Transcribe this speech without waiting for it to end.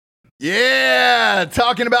Yeah,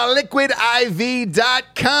 talking about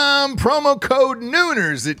liquidiv.com, promo code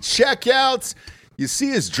Nooners at checkout. You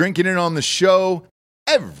see us drinking it on the show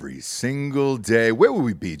every single day. Where would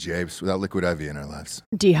we be, James, without Liquid IV in our lives?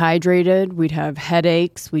 Dehydrated, we'd have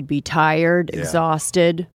headaches, we'd be tired,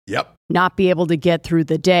 exhausted. Yep. Not be able to get through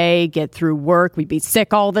the day, get through work. We'd be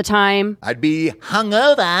sick all the time. I'd be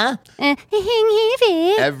hungover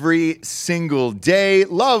every single day.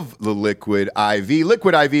 Love the Liquid IV.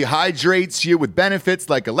 Liquid IV hydrates you with benefits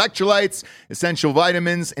like electrolytes, essential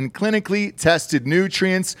vitamins, and clinically tested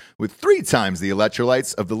nutrients with 3 times the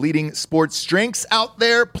electrolytes of the leading sports drinks out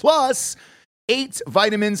there, plus 8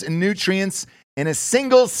 vitamins and nutrients in a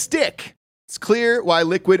single stick. It's clear why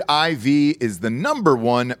Liquid IV is the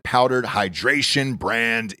 #1 powdered hydration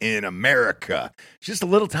brand in America. It's just a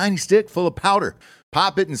little tiny stick full of powder.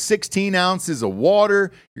 Pop it in 16 ounces of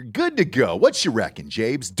water. You're good to go. What you reckon,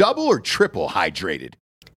 Jabes? Double or triple hydrated?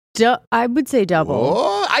 I would say double.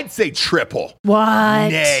 Oh, I'd say triple. What?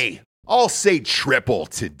 Nay, I'll say triple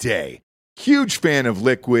today. Huge fan of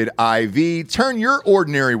Liquid IV. Turn your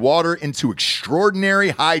ordinary water into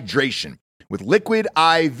extraordinary hydration. With Liquid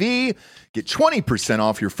IV, get 20%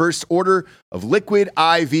 off your first order of Liquid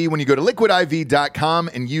IV when you go to liquidiv.com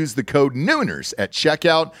and use the code Nooners at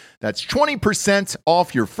checkout. That's 20%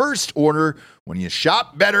 off your first order when you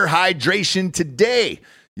shop better hydration today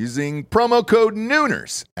using promo code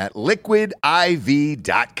Nooners at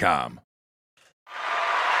liquidiv.com.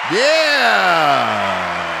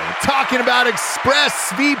 Yeah! Talking about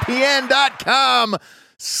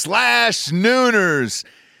expressvpn.com/Nooners.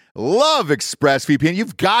 Love ExpressVPN.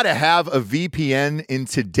 You've got to have a VPN in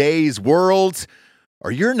today's world,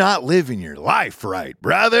 or you're not living your life right,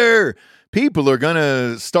 brother. People are going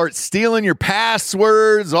to start stealing your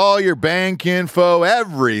passwords, all your bank info,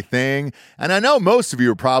 everything. And I know most of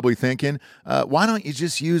you are probably thinking, why don't you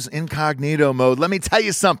just use incognito mode? Let me tell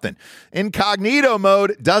you something. Incognito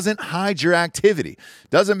mode doesn't hide your activity.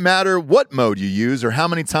 Doesn't matter what mode you use or how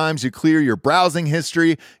many times you clear your browsing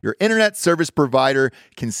history, your internet service provider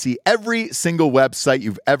can see every single website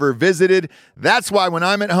you've ever visited. That's why when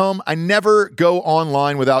I'm at home, I never go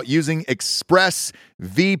online without using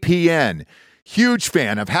ExpressVPN. Huge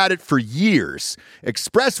fan. I've had it for years.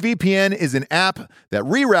 ExpressVPN is an app that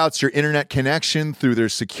reroutes your internet connection through their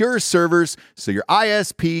secure servers so your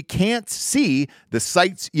ISP can't see the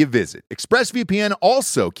sites you visit. ExpressVPN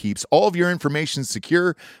also keeps all of your information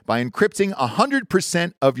secure by encrypting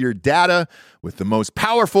 100% of your data with the most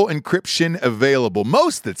powerful encryption available.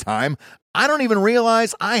 Most of the time, I don't even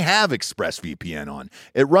realize I have ExpressVPN on.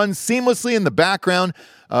 It runs seamlessly in the background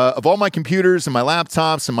of all my computers and my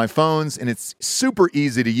laptops and my phones, and it's super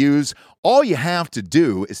easy to use. All you have to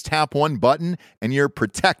do is tap one button and you're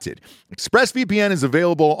protected. ExpressVPN is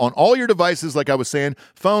available on all your devices, like I was saying,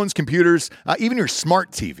 phones, computers, even your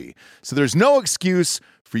smart TV. So there's no excuse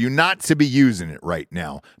for you not to be using it right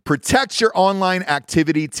now. Protect your online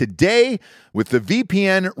activity today with the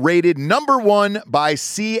VPN rated #1 by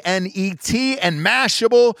CNET and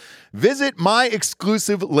Mashable. Visit my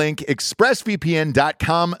exclusive link,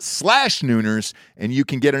 expressvpn.com/Nooners, and you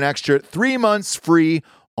can get an extra 3 months free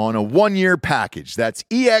on a 1-year package. That's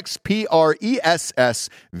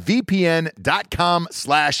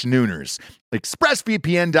expressvpn.com/Nooners.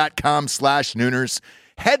 expressvpn.com/Nooners.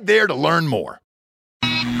 Head there to learn more.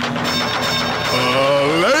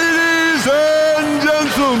 Ladies and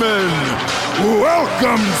gentlemen,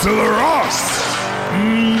 welcome to the Ross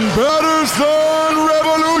Patterson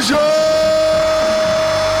Revolution!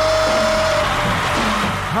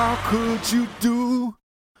 How could you do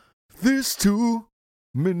this to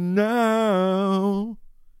me now?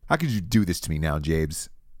 How could you do this to me now, Jabes?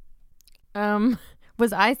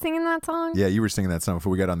 Was I singing that song? Yeah, you were singing that song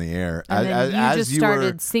before we got on the air. And then you just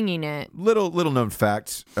started singing it. Little known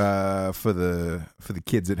fact for the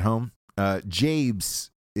kids at home. Jabes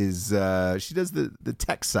is she does the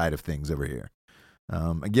tech side of things over here.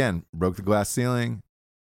 Again, broke the glass ceiling,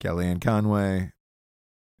 Kellyanne Conway,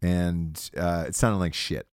 and it sounded like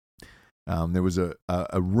shit. There was a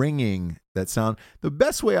ringing that sound. The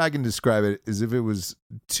best way I can describe it is if it was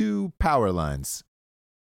 2 power lines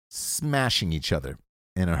smashing each other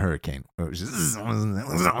in a hurricane. It was just over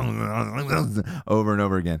and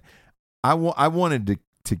over again. I wanted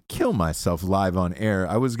to kill myself live on air.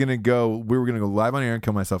 We were going to go live on air and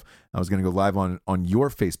kill myself. I was going to go live on your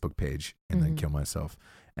Facebook page and then kill myself.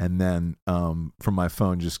 And then from my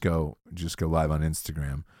phone, just go live on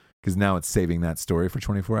Instagram. Because now it's saving that story for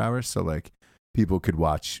 24 hours. So like people could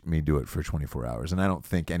watch me do it for 24 hours. And I don't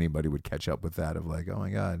think anybody would catch up with that of like, oh my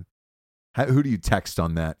God, who do you text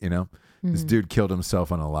on that? You know, this dude killed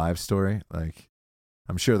himself on a live story. Like,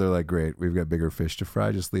 I'm sure they're like, great, we've got bigger fish to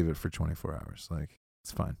fry. Just leave it for 24 hours. Like,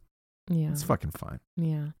 it's fine. Yeah. It's fucking fine.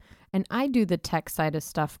 Yeah. And I do the tech side of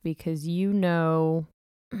stuff because it's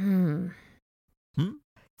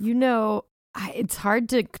hard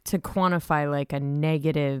to quantify like a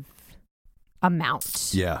negative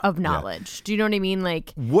amount of knowledge. Yeah. Do you know what I mean?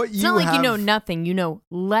 Like, it's not like you know nothing. You know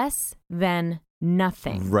less than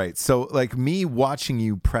nothing. Right. So like me watching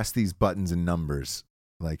you press these buttons and numbers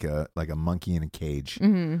like a monkey in a cage.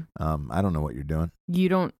 Mm-hmm. I don't know what you're doing. You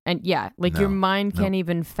don't. And your mind can't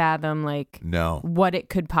even fathom what it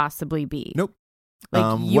could possibly be. Nope.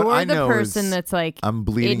 Like you're the person that's like, I'm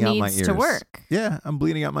bleeding out my ears. To work. Yeah, I'm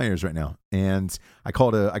bleeding out my ears right now, and I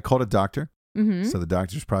called a doctor. Mm-hmm. So the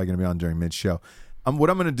doctor's probably going to be on during mid-show.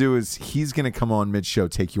 What I'm going to do is he's going to come on mid-show,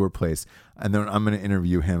 take your place, and then I'm going to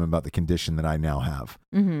interview him about the condition that I now have.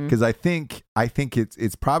 Because I think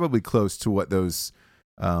it's probably close to what those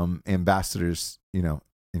ambassadors,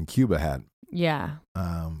 in Cuba had. Yeah.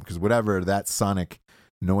 Because whatever that sonic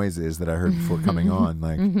noise is that I heard before coming on,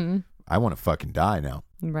 like. I want to fucking die now.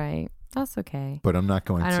 Right. That's okay. But I'm not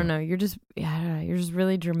going to. I don't know. You're just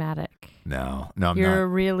really dramatic. No, I'm not. You're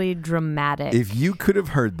really dramatic. If you could have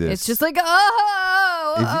heard this. It's just like,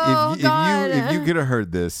 if you could have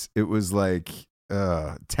heard this, it was like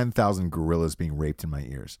 10,000 gorillas being raped in my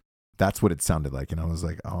ears. That's what it sounded like. And I was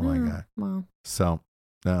like, oh my God. Wow. So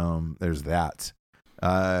there's that.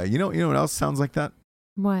 You know what else sounds like that?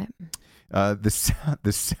 What?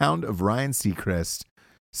 The sound of Ryan Seacrest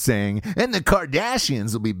saying, and the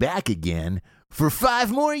Kardashians will be back again for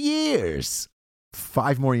 5 more years.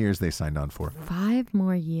 5 more years they signed on for. 5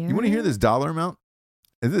 more years? You want to hear this dollar amount?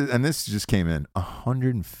 And this just came in,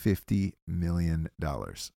 $150 million.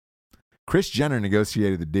 Kris Jenner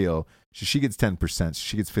negotiated the deal. She gets 10%. So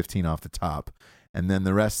she gets 15 off the top. And then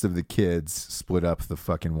the rest of the kids split up the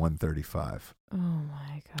fucking 135. Oh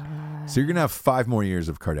my God. So you're going to have 5 more years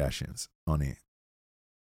of Kardashians on it.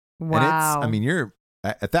 Wow. And you're...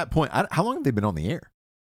 At that point, how long have they been on the air?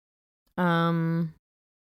 I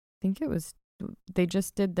think they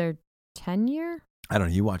just did their 10-year. I don't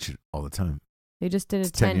know. You watch it all the time. They just did it's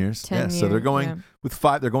 10 years. 10 so they're going with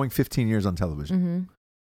 5. They're going 15 years on television.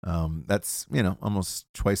 Mm-hmm. That's almost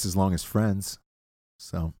twice as long as Friends.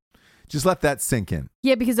 So just let that sink in.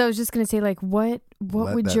 Yeah, because I was just gonna say, like, what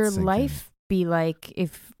would your life be like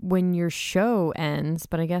when your show ends?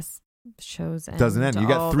 But I guess. Shows end. Doesn't end. You've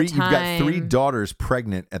got 3 daughters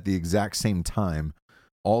pregnant at the exact same time,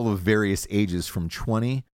 all of various ages from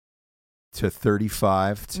 20 to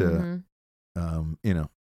 35 to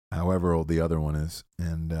however old the other one is.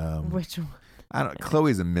 And which one? I don't.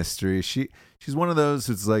 Chloe's a mystery. She's one of those.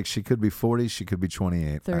 It's like she could be 40, she could be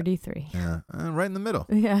 28. 33. Right in the middle.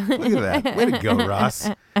 Yeah. Look at that. Way to go, Ross.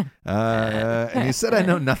 And you said I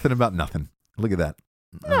know nothing about nothing. Look at that.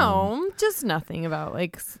 No, just nothing about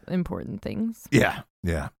like important things. Yeah.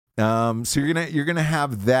 So you're gonna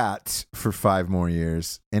have that for 5 more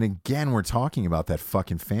years, and again, we're talking about that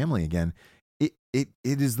fucking family again. It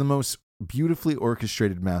is the most beautifully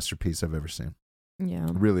orchestrated masterpiece I've ever seen. Yeah,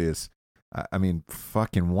 it really is. I mean,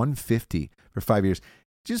 fucking 150 for 5 years.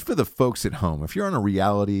 Just for the folks at home, if you're on a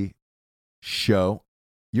reality show,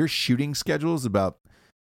 your shooting schedule is about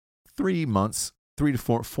 3 months. 3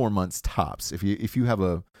 to 4 months tops if you have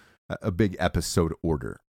a big episode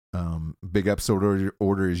order. Big episode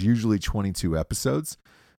order is usually 22 episodes.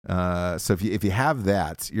 So if you have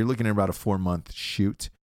that, you're looking at about a 4-month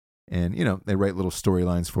shoot, and they write little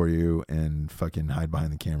storylines for you and fucking hide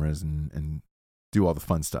behind the cameras and do all the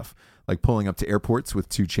fun stuff, like pulling up to airports with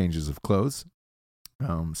 2 changes of clothes.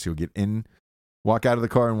 So you'll get in, walk out of the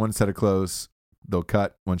car in 1 set of clothes. They'll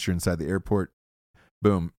cut once you're inside the airport.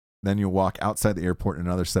 Boom. Then you'll walk outside the airport in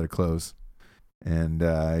another set of clothes, and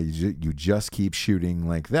you just keep shooting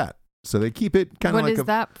like that. So they keep it kind of like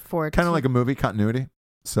that for? Kind of like a movie continuity.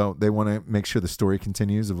 So they want to make sure the story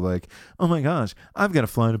continues of like, oh my gosh, I've got to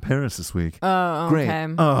fly to Paris this week. Oh, great.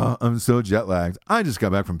 Okay. Oh, I'm so jet lagged. I just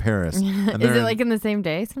got back from Paris. And is it like in the same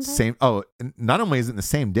day sometimes? Same. Oh, not only is it in the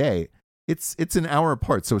same day, it's an hour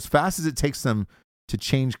apart. So as fast as it takes them to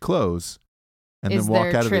change clothes and then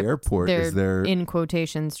walk out of the airport, is their in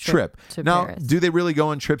quotations trip to now, Paris. Do they really go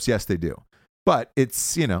on trips? Yes, they do. But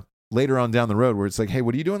it's, later on down the road where it's like, hey,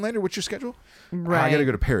 what are you doing later? What's your schedule? Right. I got to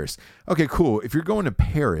go to Paris. Okay, cool. If you're going to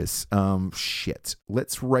Paris,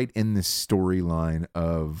 let's write in this storyline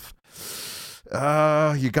of,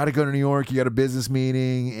 you got to go to New York. You got a business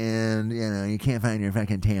meeting and, you can't find your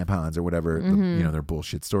fucking tampons or whatever, their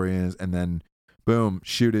bullshit story is. And then boom,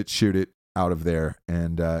 shoot it out of there.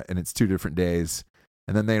 And it's 2 different days.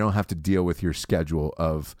 And then they don't have to deal with your schedule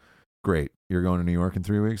of Great. You're going to New York in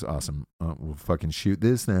 3 weeks? Awesome. We'll fucking shoot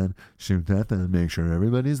this then. Shoot that then. Make sure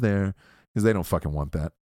everybody's there. Because they don't fucking want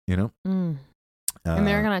that, you know? And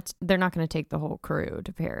they're not gonna take the whole crew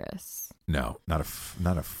to Paris. No, not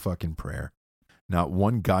a fucking prayer. Not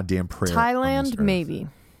one goddamn prayer. Thailand, maybe.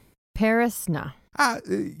 Paris, no.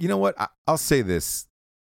 You know what? I'll say this.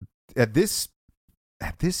 At this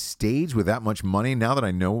stage with that much money, now that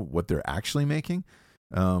I know what they're actually making,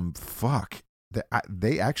 fuck.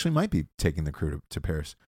 They actually might be taking the crew to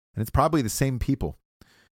Paris. And it's probably the same people.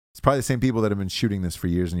 It's probably the same people that have been shooting this for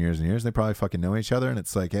years and years and years. They probably fucking know each other. And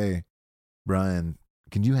it's like, hey, Brian,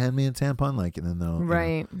 can you hand me a tampon? Like, and then they'll,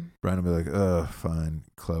 right. Brian will be like, oh, fine.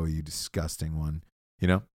 Chloe, you disgusting one. You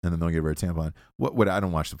know? And then they'll give her a tampon. What? I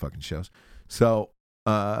don't watch the fucking shows. So,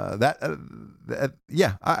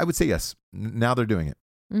 yeah, I would say yes. Now they're doing it.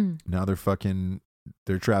 Now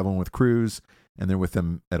they're traveling with crews and they're with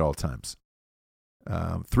them at all times.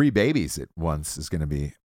 3 babies at once is going to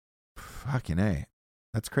be fucking A.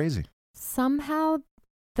 That's crazy. Somehow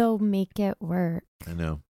they'll make it work. I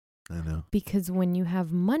know. Because when you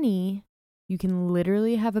have money, you can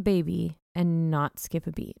literally have a baby and not skip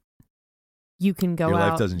a beat. You can go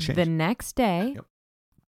out the next day. Yep.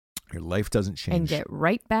 Your life doesn't change. And get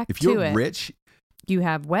right back to it. If you're rich. You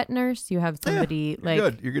have wet nurse. You have somebody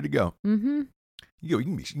You're good to go. Mm-hmm.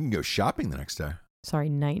 You can go shopping the next day. Sorry,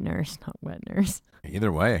 night nurse, not wet nurse.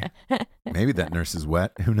 Either way. Maybe that nurse is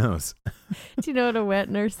wet. Who knows? Do you know what a wet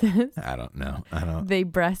nurse is? I don't know. They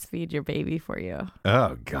breastfeed your baby for you.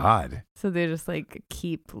 Oh, God. So they just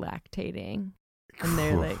keep lactating. And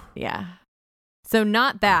they're yeah. So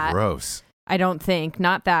not that. Gross. I don't think.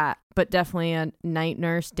 Not that. But definitely a night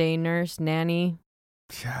nurse, day nurse, nanny.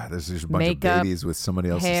 Yeah, there's just a bunch of babies with somebody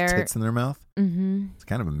else's tits in their mouth. Mm-hmm. It's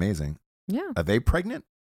kind of amazing. Yeah. Are they pregnant?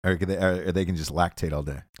 Or they can just lactate all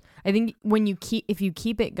day? I think if you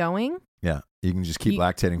keep it going. Yeah, you can just keep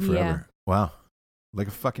lactating forever. Yeah. Wow. Like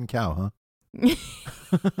a fucking cow, huh?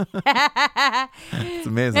 It's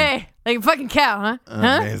amazing. Hey, like a fucking cow, huh?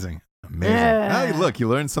 Amazing. Hey, look, you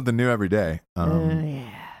learn something new every day. Yeah.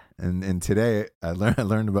 And today I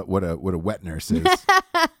learned about what a wet nurse is.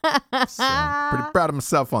 So I'm pretty proud of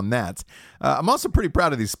myself on that. I'm also pretty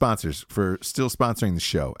proud of these sponsors for still sponsoring the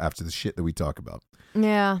show after the shit that we talk about.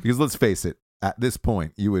 Yeah. Because let's face it, at this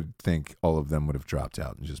point, you would think all of them would have dropped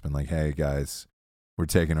out and just been like, hey, guys, we're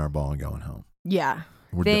taking our ball and going home. Yeah.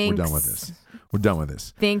 We're done with this. We're done with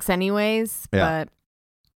this. Thanks anyways. Yeah.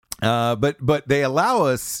 But they allow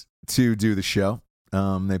us to do the show.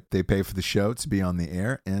 They pay for the show to be on the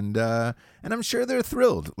air. And I'm sure they're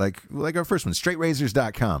thrilled. Like our first one,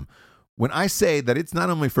 straightrazors.com. When I say that it's not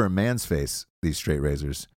only for a man's face, these straight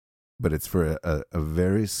razors, but it's for a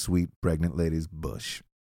very sweet pregnant lady's bush.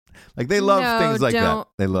 Like they love things like that.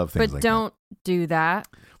 They love things like that. But don't do that.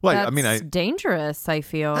 Well, That's dangerous, I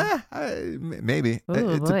feel. Maybe.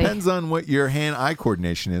 Ooh, it depends on what your hand-eye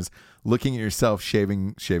coordination is, looking at yourself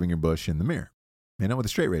shaving your bush in the mirror. With a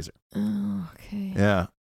straight razor. Oh, okay. Yeah.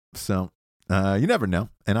 So you never know.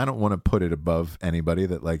 And I don't want to put it above anybody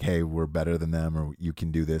that like, hey, we're better than them or you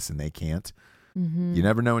can do this and they can't. Mm-hmm. You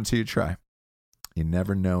never know until you try. You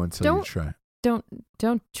never know until you try. Don't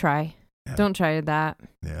try. Yeah. Don't try that.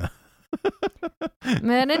 Yeah.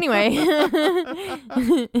 But anyway.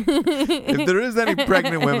 If there is any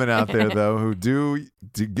pregnant women out there, though, who do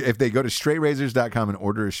if they go to straightrazors.com and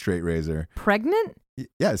order a straight razor. Pregnant?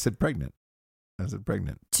 Yeah, I said pregnant.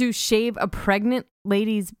 To shave a pregnant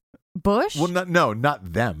lady's bush? Well,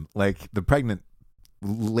 not them. Like the pregnant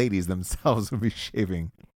ladies themselves will be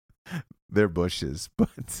shaving their bushes.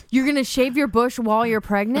 But you're going to shave your bush while you're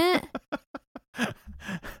pregnant?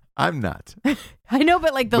 I'm not. I know,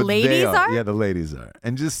 but the ladies are? Yeah, the ladies are.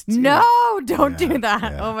 And just... don't do that.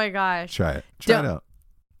 Yeah. Oh, my gosh. Try it. Try it out.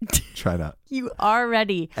 Try it out. You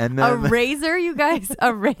already... And then, a razor, you guys,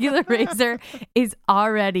 a regular razor is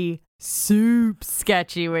already soup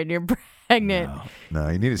sketchy when you're pregnant. No,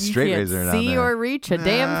 you need a straight razor. You can't see or reach a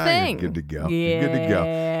damn thing. You're good to go. Yeah. You're good to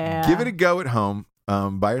go. Give it a go at home.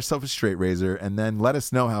 Buy yourself a straight razor and then let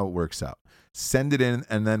us know how it works out. Send it in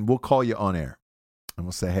and then we'll call you on air. And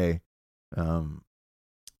we'll say, hey,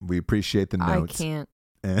 we appreciate the notes.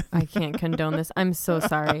 I can't condone this. I'm so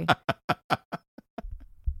sorry.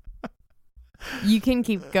 You can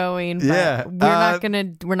keep going, but we're not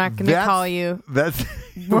gonna call you.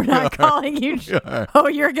 We're not calling you. Oh,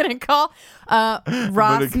 you're gonna call?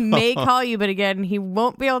 Ross may call you, but again, he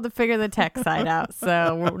won't be able to figure the tech side out.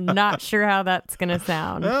 So we're not sure how that's gonna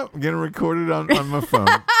sound. I'm gonna record it on my phone.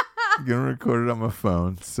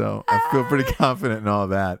 So I feel pretty confident in all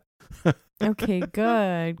that. Okay,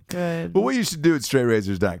 good. But what you should do at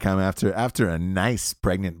straightrazors.com after a nice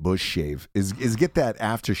pregnant bush shave is get that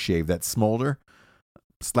aftershave, that smolder.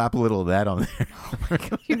 Slap a little of that on there. Oh my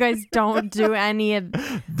God. You guys don't do any of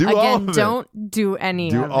all of it. Don't do any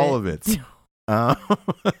of it. Do all of it.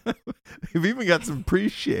 We've even got some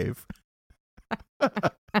pre-shave.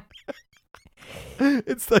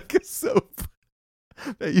 It's like a soap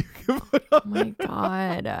that you can put on. Oh my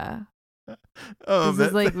God. This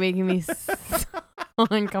is like making me so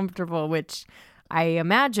uncomfortable, which I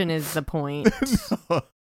imagine is the point.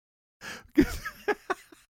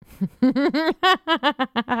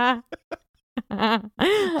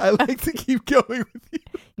 I like to keep going with you.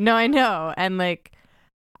 No, I know. And like,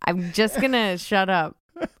 I'm just going to shut up.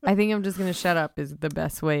 I think I'm just going to shut up is the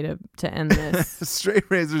best way to end this.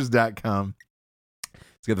 Straightrazors.com.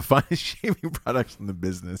 It's got the finest shaving products in the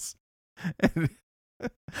business. And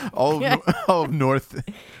all of North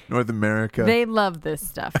America. They love this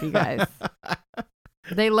stuff, you guys.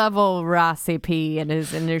 They love old Rossi P and his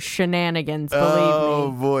shenanigans, believe me.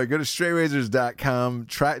 Oh boy, go to straightrazors.com.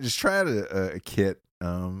 Try out a kit.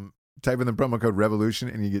 Type in the promo code REVOLUTION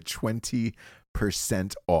and you get 20%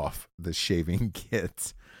 off the shaving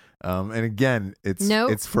kit. And again,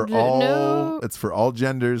 it's for all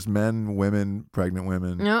genders, men, women, pregnant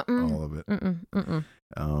women, all of it.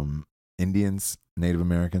 Indians, Native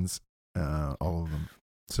Americans, all of them.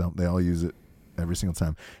 So they all use it every single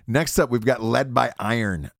time. Next up, we've got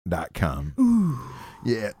ledbyiron.com. Ooh.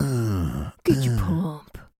 Yeah. Get your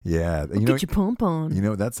pump. Yeah. Get your pump on. You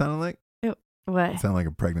know what that sounded like? What? It sounded like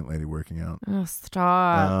a pregnant lady working out. Oh,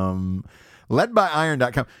 stop.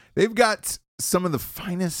 Ledbyiron.com. They've got some of the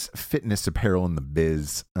finest fitness apparel in the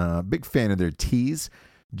biz. Big fan of their tees.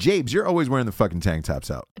 Jabes, you're always wearing the fucking tank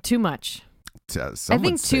tops out. Too much. I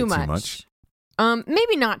think too much.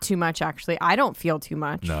 Maybe not too much, actually. I don't feel too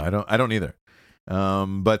much. No, I don't either.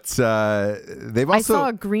 But they've also... I saw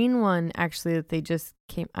a green one, actually, that they just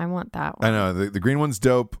came... I want that one. I know. The green one's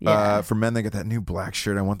dope. Yeah. For men, they got that new black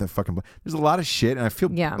shirt. I want that fucking black... There's a lot of shit, and I feel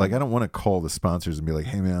like I don't want to call the sponsors and be like,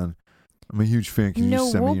 hey, man, I'm a huge fan. Can you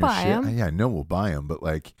just send me your shit? Them. Yeah, I know we'll buy them, but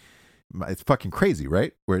like, it's fucking crazy,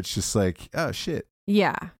 right? Where it's just like, oh, shit.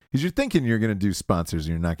 Yeah. Because you're thinking you're going to do sponsors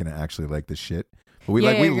and you're not going to actually like this shit. But we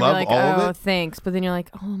love like, all of it. Oh, thanks. But then you're like,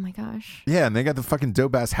 oh my gosh. Yeah, and they got the fucking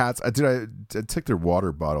dope ass hats. I took their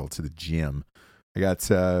water bottle to the gym. I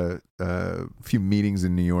got a few meetings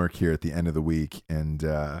in New York here at the end of the week, and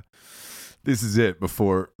this is it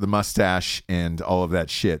before the mustache and all of that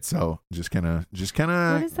shit. So just kind of.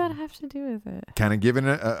 What does that have to do with it? Kind of giving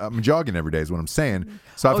it. I'm jogging every day is what I'm saying.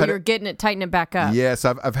 So you're getting it, tighten it back up. Yes,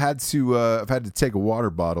 I've had to take a water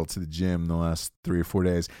bottle to the gym the last 3 or 4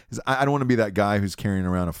 days. I don't want to be that guy who's carrying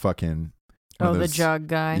around a fucking. The jug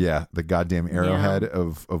guy. Yeah, the goddamn arrowhead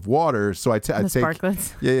of water. So I take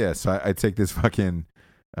sparklets. Yeah. So I take this fucking.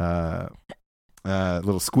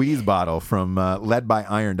 Little squeeze bottle from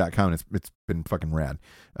ledbyiron.com. It's been fucking rad.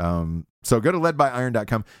 So go to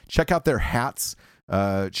ledbyiron.com. Check out their hats.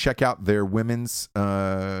 Check out their women's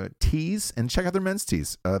tees and check out their men's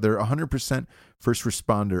tees. They're 100% first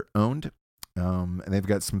responder owned. And they've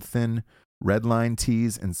got some thin red line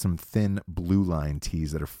tees and some thin blue line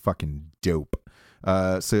tees that are fucking dope.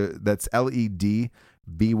 So that's ledbyiron.com.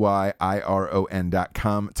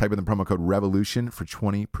 Type in the promo code REVOLUTION for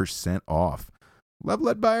 20% off. Love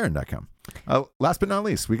ledbyiron.com. Last but not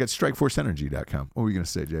least, we got strikeforceenergy.com. What were you going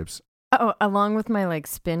to say, Jabes? Oh, along with my like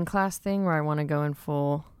spin class thing where I want to go in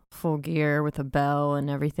full gear with a bell and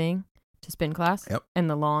everything to spin class. Yep. And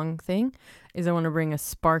the long thing is I want to bring a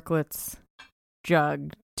Sparklets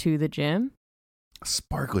jug to the gym.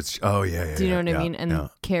 Sparklets. Oh, yeah. Do you know what I mean?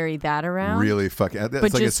 And carry that around. Really fucking. That's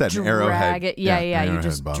but like I said, an arrowhead. It. Yeah. You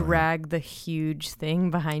just drag the huge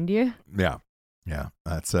thing behind you. Yeah. Yeah.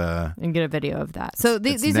 That's and get a video of that. So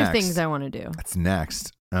these are things I want to do. That's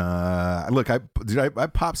next. Look, I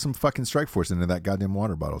popped some fucking Strike Force into that goddamn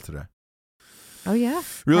water bottle today. Oh yeah.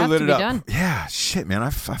 Really lit it up. Done. Yeah. Shit, man. I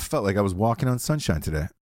felt like I was walking on sunshine today.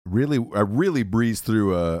 I really breezed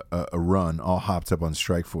through a run all hopped up on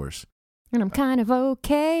Strike Force. And I'm kind of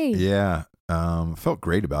okay. Yeah. Felt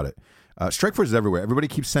great about it. Strike Force is everywhere. Everybody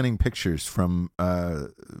keeps sending pictures from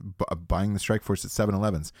buying the Strike Force at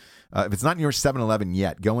 7-Elevens. If it's not in your 7-Eleven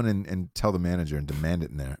yet, go in and tell the manager and demand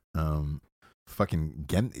it in there. Fucking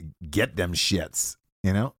get them shits.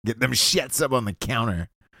 You know? Get them shits up on the counter.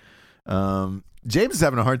 James is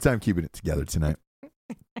having a hard time keeping it together tonight.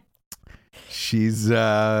 She's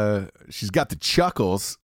got the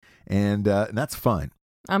chuckles, and that's fine.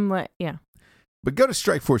 Yeah. But go to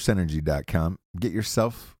strikeforceenergy.com. Get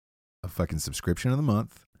yourself a fucking subscription of the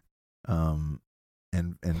month.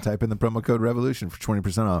 and type in the promo code REVOLUTION for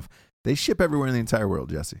 20% off. They ship everywhere in the entire world,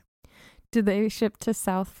 Jesse. Do they ship to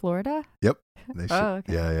South Florida? Yep. They ship. Oh,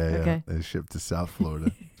 okay. Yeah. Okay. They ship to South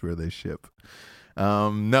Florida. That's where they ship.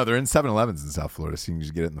 No, they're in 7-Elevens in South Florida, so you can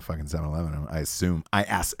just get it in the fucking 7-Eleven. I assume.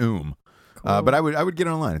 Cool. But I would get it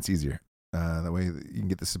online. It's easier. That way you can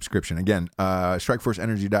get the subscription. Again,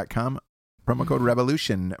 StrikeForceEnergy.com. Promo code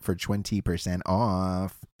REVOLUTION for 20%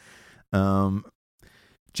 off.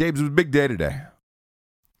 James, it was a big day today.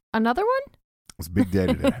 Another one? It was a big day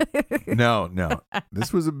today. No.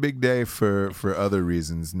 This was a big day for other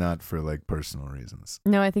reasons, not for like personal reasons.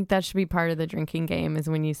 No, I think that should be part of the drinking game is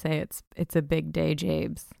when you say it's a big day,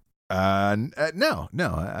 James. No.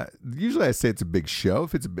 Usually I say it's a big show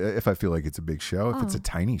if I feel like it's a big show. If it's a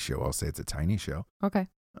tiny show, I'll say it's a tiny show. Okay.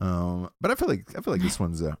 But I feel like this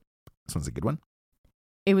one's a good one.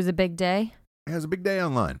 It was a big day. It was a big day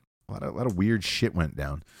online. A lot of weird shit went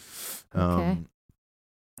down. Okay.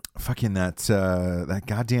 Fucking that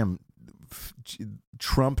goddamn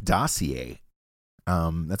Trump dossier.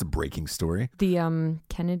 That's a breaking story. The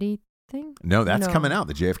Kennedy thing? No, that's coming out.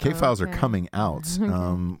 The JFK files are coming out.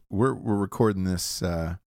 Okay. We're recording this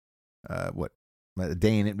a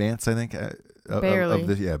day in advance, I think.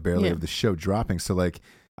 Barely. Of the show dropping. So like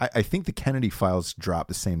I think the Kennedy files drop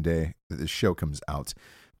the same day that the show comes out.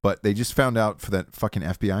 But they just found out for that fucking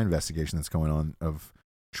FBI investigation that's going on of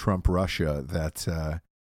Trump Russia that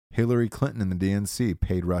Hillary Clinton and the DNC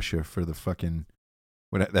paid Russia for the fucking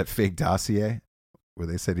that fake dossier where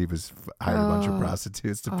they said he was hired a bunch of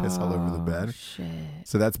prostitutes to piss all over the bed. Shit.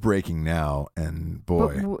 So that's breaking now, and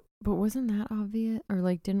boy. But wasn't that obvious? Or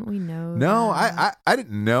like, didn't we know? No, I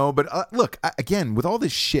didn't know. But look, again, with all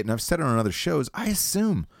this shit, and I've said it on other shows, I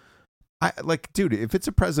assume. Dude, if it's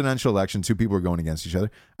a presidential election, two people are going against each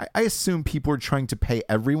other, I assume people are trying to pay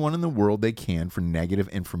everyone in the world they can for negative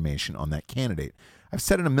information on that candidate. I've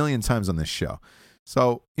said it a million times on this show.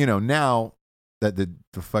 So, now that the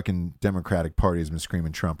fucking Democratic Party has been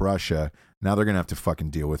screaming Trump Russia, now they're going to have to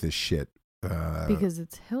fucking deal with this shit. Because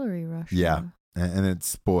it's Hillary Russia. Yeah. And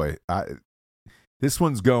it's, this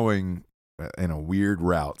one's going in a weird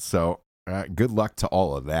route. So good luck to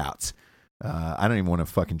all of that. I don't even want to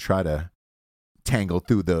fucking try to tangle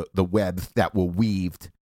through the web that will weaved.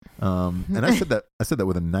 And I said that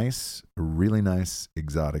with a really nice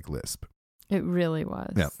exotic lisp. It really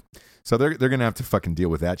was. Yeah. So they're gonna have to fucking deal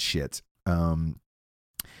with that shit. And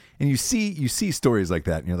you see stories like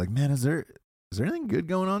that, and you're like, man, is there anything good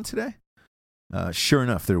going on today? Sure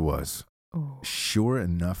enough, there was. Oh. Sure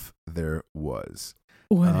enough, there was.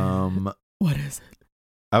 What is it?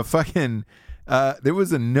 There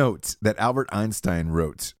was a note that Albert Einstein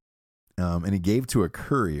wrote, and he gave to a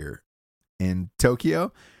courier in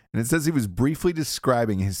Tokyo, and it says he was briefly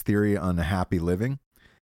describing his theory on happy living,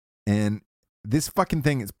 and this fucking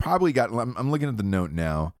thing, it's probably got. I'm looking at the note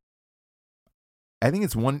now. I think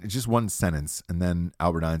it's just one sentence, and then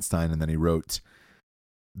Albert Einstein, and then he wrote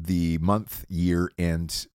the month, year,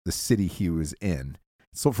 and the city he was in.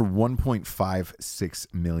 It sold for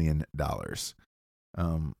 $1.56 million,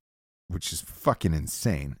 which is fucking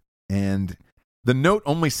insane. And the note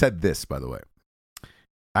only said this, by the way.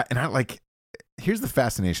 Here's the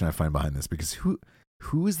fascination I find behind this, because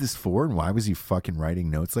who is this for, and why was he fucking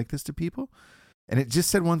writing notes like this to people? And it just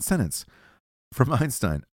said one sentence from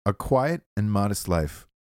Einstein: a quiet and modest life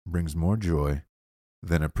brings more joy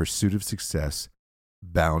than a pursuit of success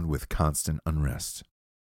bound with constant unrest.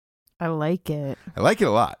 I like it. I like it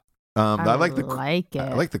a lot. I like it.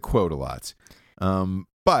 I like the quote a lot.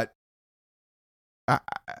 But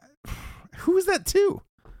who is that to?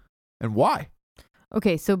 And why?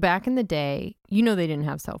 Okay, so back in the day, they didn't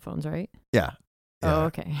have cell phones, right? Yeah. Oh,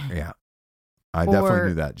 okay. Yeah. I definitely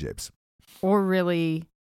knew that, Jibs. Or really,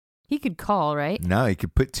 he could call, right? No, he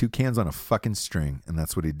could put two cans on a fucking string, and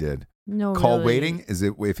that's what he did. No, call really. waiting is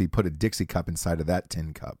it if he put a Dixie cup inside of that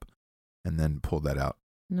tin cup and then pulled that out.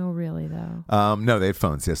 No, really, though. No, they had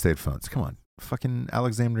phones. Yes, they had phones. Come on. Fucking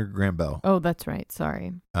Alexander Graham Bell. Oh, that's right.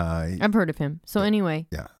 Sorry. I've heard of him. So anyway.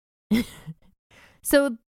 Yeah.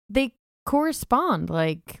 So they correspond.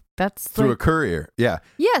 That's through a courier. Yeah.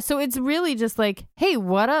 Yeah. So it's really just like, hey,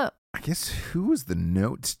 what up? I guess who was the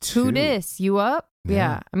note to? Who dis? You up?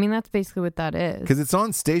 Yeah. I mean, that's basically what that is. Because it's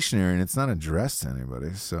on stationery and it's not addressed to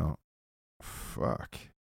anybody. So, fuck.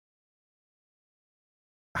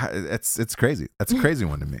 It's crazy. That's a crazy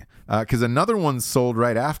one to me. Because another one sold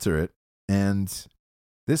right after it. And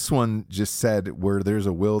this one just said, where there's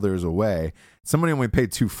a will, there's a way. Somebody only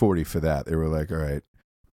paid $240 for that. They were like, all right,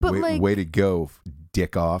 way to go,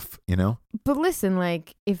 dick off, But listen,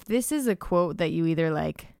 if this is a quote that you either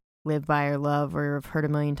live by or love or have heard a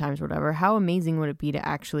million times or whatever, how amazing would it be to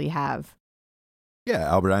actually have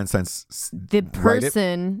Albert Einstein's the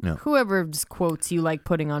person, whoever just quotes you like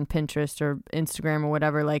putting on Pinterest or Instagram or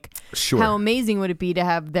whatever, like how amazing would it be to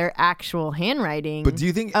have their actual handwriting? But do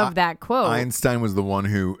you think of that quote? Einstein was the one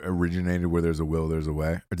who originated where there's a will, there's a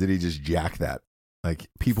way? Or did he just jack that? Like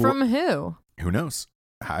people from who? Who knows?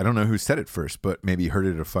 I don't know who said it first, but maybe he heard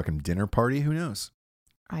it at a fucking dinner party. Who knows?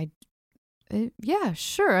 Yeah,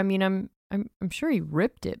 sure. I mean, I'm sure he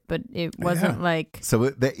ripped it, but it wasn't like.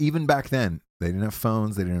 So even back then, they didn't have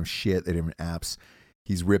phones, they didn't have shit, they didn't have apps.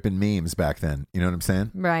 He's ripping memes back then. You know what I'm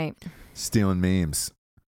saying? Right. Stealing memes.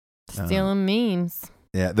 Stealing memes.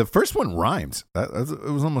 Yeah, the first one rhymed.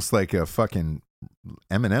 It was almost like a fucking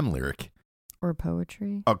Eminem lyric. Or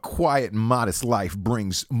poetry. A quiet, modest life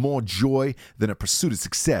brings more joy than a pursuit of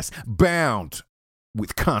success, bound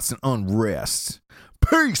with constant unrest.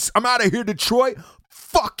 Peace! I'm out of here, Detroit.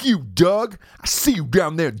 Fuck you, Doug. I see you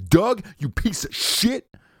down there, Doug. You piece of shit.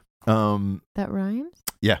 That rhymes?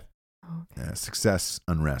 Yeah. Oh, okay. Success,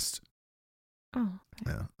 unrest. Oh.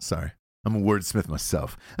 Okay. Yeah. Sorry. I'm a wordsmith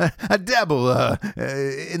myself. I dabble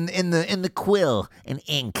in the quill and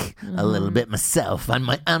ink a little bit myself on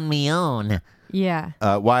my own. Yeah.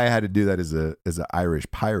 Why I had to do that as an Irish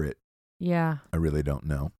pirate. Yeah. I really don't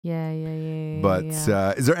know. Yeah. But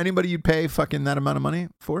is there anybody you'd pay fucking that amount of money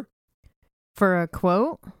for? For a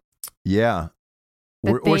quote? Yeah.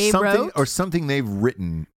 Or something they've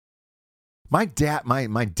written. My dad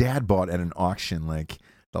bought at an auction like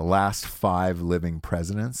the last 5 living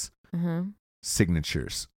presidents.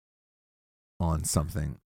 Signatures on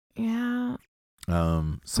something. Yeah.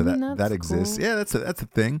 So that exists. Cool. Yeah, that's a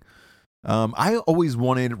thing. I always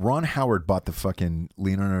wanted. Ron Howard bought the fucking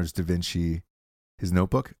Leonardo da Vinci, his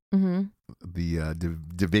notebook. The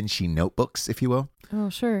Da Vinci notebooks, if you will. Oh,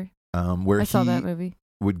 sure. Where I saw that movie.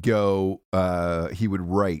 Would go. He would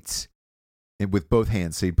write with both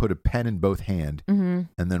hands. So he'd put a pen in both hand and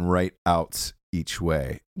then write out each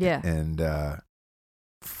way. Yeah. And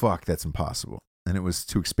fuck, that's impossible. And it was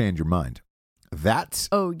to expand your mind. That.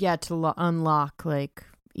 Oh yeah, to unlock like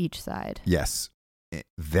each side. Yes.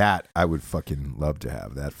 That I would fucking love to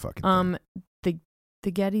have. That fucking thing.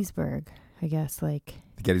 The Gettysburg, I guess, like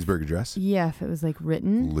the Gettysburg Address. Yeah, if it was like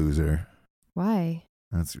written. Loser. Why?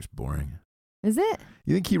 That's just boring. Is it?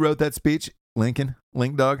 You think he wrote that speech, Lincoln,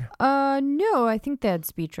 Link Dog? No, I think they had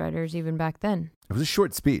speechwriters even back then. It was a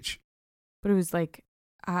short speech, but it was like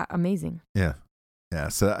amazing. Yeah.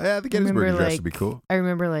 So the Gettysburg Address would be cool. I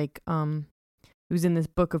remember like it was in this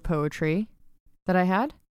book of poetry that I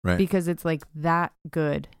had. Right. Because it's like that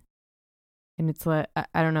good. And it's like,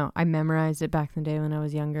 I don't know. I memorized it back in the day when I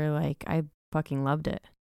was younger. Like I fucking loved it.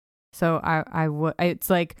 So it's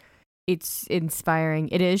like, it's inspiring.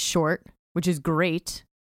 It is short, which is great.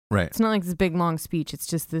 Right. It's not like this big long speech. It's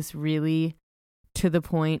just this really to the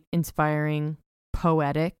point, inspiring,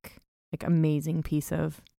 poetic, like amazing piece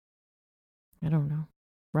of, I don't know,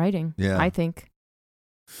 writing. Yeah. I think.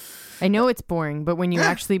 I know it's boring, but when you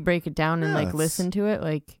actually break it down and like listen to it,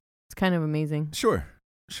 like it's kind of amazing. Sure.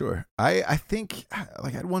 I think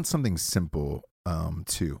like I'd want something simple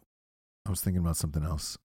too. I was thinking about something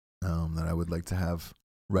else that I would like to have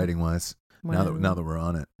writing wise. Now that we're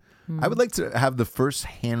on it, I would like to have the first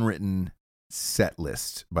handwritten set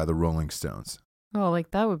list by the Rolling Stones. Oh, like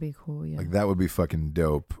that would be cool. Yeah, like that would be fucking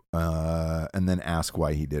dope. And then ask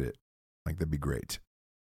why he did it. Like that'd be great.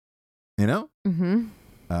 You know? Mm-hmm.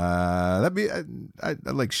 That'd be I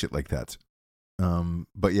like shit like that.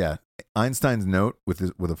 But yeah, Einstein's note with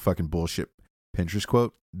a fucking bullshit Pinterest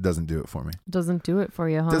quote doesn't do it for me. Doesn't do it for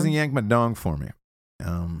you, huh? Doesn't yank my dong for me.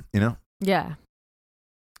 You know? Yeah.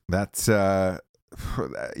 That's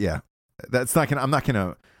yeah. That's not gonna. I'm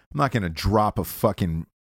not gonna drop a fucking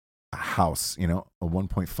house. You know, a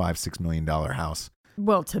 $1.56 million house.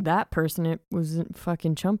 Well, to that person, it wasn't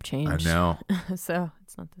fucking chump change. I know. So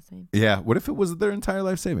it's not the same. Yeah. What if it was their entire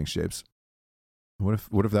life savings, Shapes?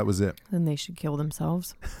 What if that was it? Then they should kill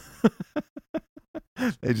themselves.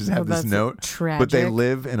 They just have this note, tragic. But they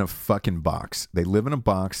live in a fucking box. They live in a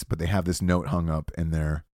box, but they have this note hung up in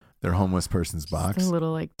their homeless person's box. Just a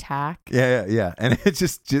little like tack. Yeah. And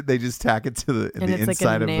it they just tack it to the and it's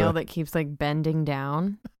inside like a nail of that keeps like bending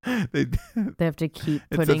down. They have to keep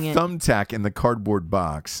it's putting a thumbtack in the cardboard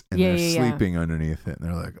box, and they're sleeping underneath it. And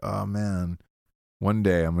they're like, "Oh man, one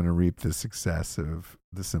day I'm gonna reap the success of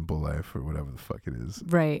the simple life or whatever the fuck it is."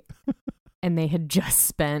 Right. And they had just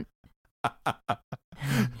spent.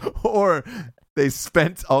 Or they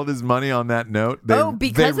spent all this money on that note.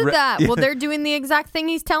 Because of that. Yeah. Well, they're doing the exact thing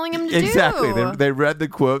he's telling them to do. Exactly. They read the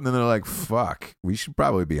quote and then they're like, fuck, we should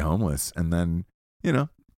probably be homeless. And then, you know,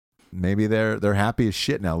 maybe they're happy as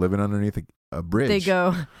shit now, living underneath a bridge. They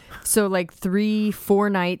go, so like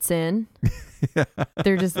 3-4 nights in,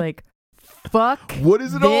 they're just like, fuck what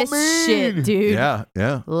does it all this mean? shit, dude.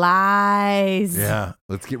 Yeah. Lies. Yeah.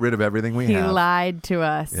 Let's get rid of everything we He have. lied to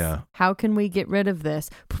us. Yeah. How can we get rid of this?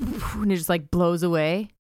 And it just like blows away.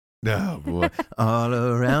 Oh, boy. All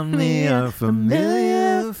around me are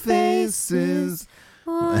familiar faces.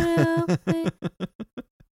 And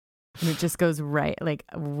it just goes right, like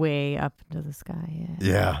way up into the sky.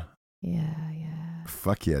 Yeah. Yeah.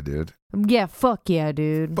 Fuck yeah, dude. Yeah, fuck yeah,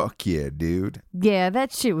 dude. Fuck yeah, dude. Yeah,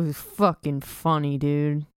 that shit was fucking funny,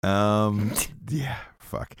 dude. Yeah,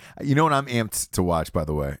 fuck. You know what I'm amped to watch, by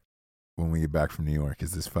the way, when we get back from New York,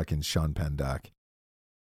 is this fucking Sean Penn doc.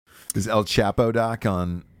 This El Chapo doc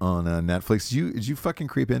on Netflix. Did you fucking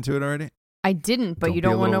creep into it already? I didn't, but you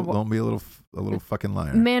don't want to. Don't be a little fucking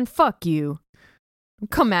liar. Man, fuck you.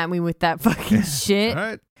 Come at me with that fucking shit. All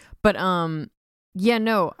right. But yeah,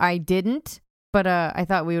 no, I didn't. But I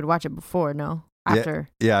thought we would watch it before. No, after.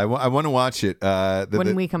 Yeah, I want to watch it.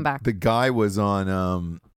 When we come back. The guy was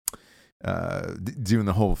on doing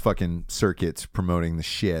the whole fucking circuits promoting the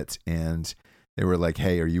shit, and they were like,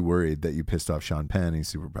 "Hey, are you worried that you pissed off Sean Penn? He's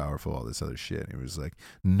super powerful, all this other shit." And he was like,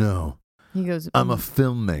 "No." He goes, "I'm a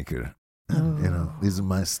filmmaker. Oh. You know, these are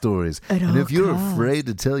my stories. And if you're afraid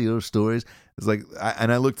to tell your stories," it's like,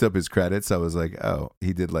 I looked up his credits. I was like, oh,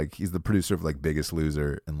 he's the producer of like Biggest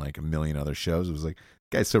Loser and like a million other shows. It was like,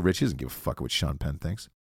 guy's so rich, he doesn't give a fuck what Sean Penn thinks.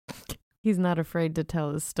 He's not afraid to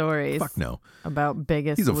tell his stories. Fuck no. About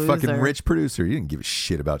Biggest Loser. He's a fucking rich producer. He didn't give a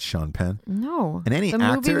shit about Sean Penn. No. And the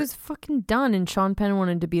movie was fucking done, and Sean Penn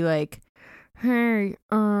wanted to be like, hey,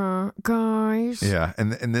 guys. Yeah,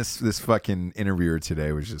 and this fucking interviewer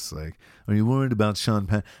today was just like, are you worried about Sean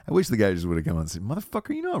Penn? I wish the guy just would have come on and said,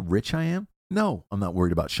 motherfucker, you know how rich I am? No, I'm not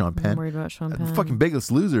worried about Sean Penn. I'm worried about Sean Penn. Fucking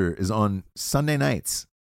Biggest Loser is on Sunday nights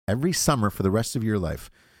every summer for the rest of your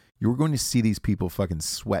life. You're going to see these people fucking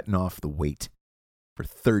sweating off the weight for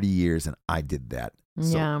 30 years, and I did that.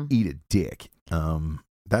 So eat a dick.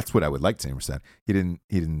 That's what I would like to understand. He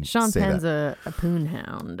didn't. Sean say Penn's that. a poon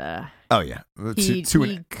hound. Oh yeah, he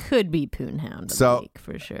could be poon hound.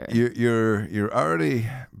 For sure. You're already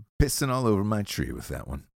pissing all over my tree with that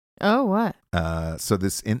one. Oh, what? So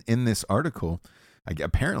this in this article,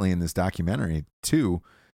 apparently in this documentary too,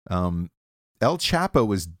 El Chapo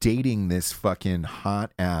was dating this fucking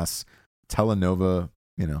hot ass telenovela,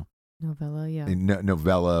 novella, yeah,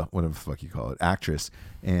 novella, whatever the fuck you call it, actress,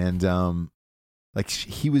 and like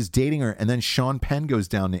he was dating her, and then Sean Penn goes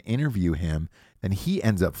down to interview him, and he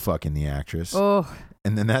ends up fucking the actress. Oh,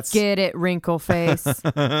 and then that's get it, wrinkle face.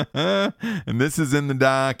 And this is in the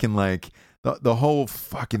doc, and like the whole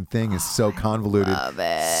fucking thing is so convoluted. I love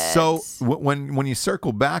it. So when you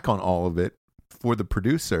circle back on all of it for the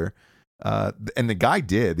producer, and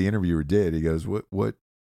the interviewer did, he goes, what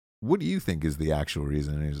do you think is the actual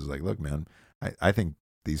reason? And he's just like, look, man, I think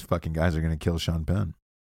these fucking guys are gonna kill Sean Penn.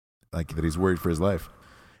 Like that he's worried for his life.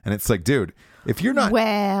 And it's like, dude, if you're not...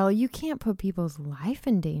 Well, you can't put people's life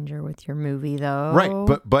in danger with your movie, though.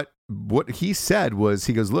 Right. But what he said was,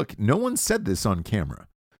 he goes, look, no one said this on camera.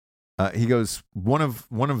 He goes, one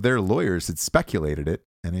of their lawyers had speculated it.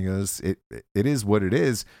 And he goes, it is what it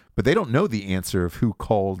is. But they don't know the answer of who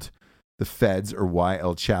called the feds or why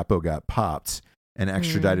El Chapo got popped and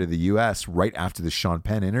extradited to the U.S. right after the Sean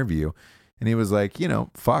Penn interview. And he was like,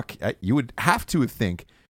 fuck, you would have to think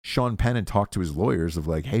Sean Penn had talked to his lawyers of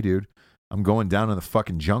like, hey, dude, I'm going down in the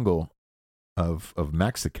fucking jungle of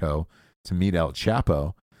Mexico to meet El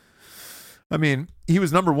Chapo. I mean, he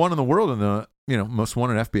was number one in the world in the most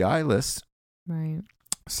wanted FBI list. Right.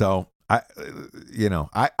 So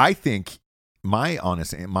I think my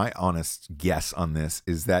honest guess on this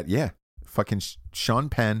is that fucking Sean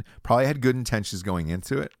Penn probably had good intentions going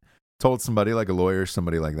into it. Told somebody like a lawyer,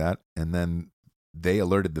 somebody like that, and then they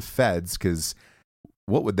alerted the feds because.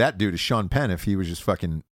 What would that do to Sean Penn if he was just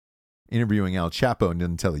fucking interviewing El Chapo and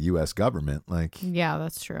didn't tell the U.S. government? Like, yeah,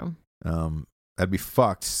 that's true. That'd be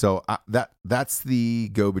fucked. So that's the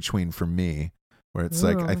go-between for me, where it's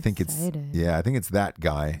like I think excited. I think it's that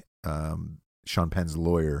guy, Sean Penn's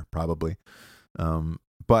lawyer, probably.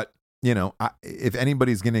 But if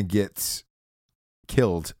anybody's gonna get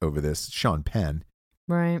killed over this, Sean Penn,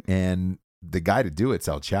 right? And the guy to do it's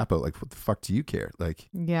El Chapo. Like, what the fuck do you care? Like,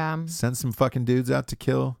 send some fucking dudes out to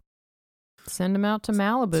kill. Send him out to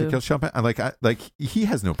Malibu to kill Sean Penn. Like he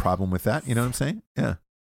has no problem with that. You know what I'm saying? Yeah.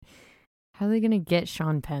 How are they gonna get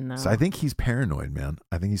Sean Penn though? So I think he's paranoid, man.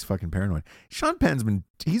 I think he's fucking paranoid. Sean Penn's been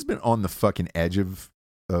on the fucking edge of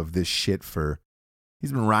this shit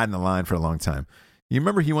he's been riding the line for a long time. You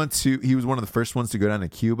remember he was one of the first ones to go down to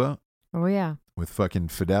Cuba? Oh, yeah. With fucking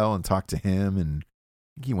Fidel and talk to him. And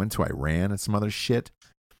I think he went to Iran and some other shit.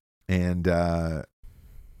 And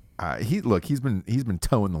he's been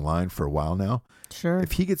towing the line for a while now. Sure.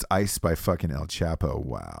 If he gets iced by fucking El Chapo,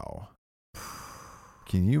 wow.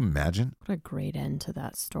 Can you imagine? What a great end to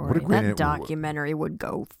that story. That documentary would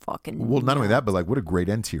go fucking Well, not only that, but like what a great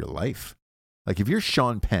end to your life. Like if you're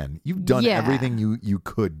Sean Penn, you've done everything you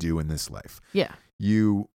could do in this life. Yeah.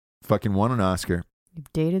 You fucking won an Oscar.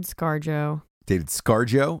 You've dated ScarJo.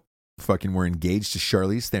 Fucking were engaged to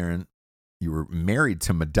Charlize Theron. You were married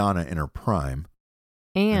to Madonna in her prime.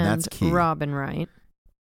 And that's key. Robin Wright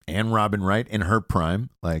in her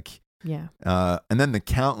prime. Like, yeah. And then the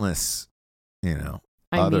countless,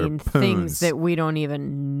 poons, things that we don't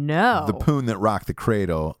even know. The poon that rocked the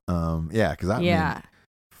cradle. Because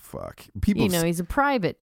fuck. People, he's a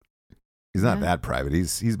private. He's not that private.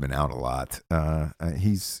 He's been out a lot.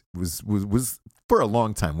 He's was for a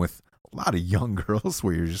long time with a lot of young girls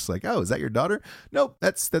where you're just like, oh, is that your daughter? Nope,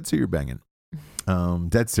 that's who you're banging.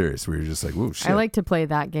 Dead serious. Where you're just like, whoa, shit. I like to play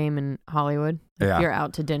that game in Hollywood. If you're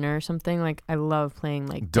out to dinner or something, like I love playing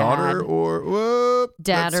like daughter or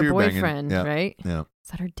boyfriend, right? Yeah.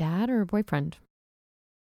 Is that her dad or her boyfriend?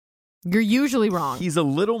 You're usually wrong. He's a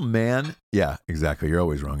little man. Yeah, exactly. You're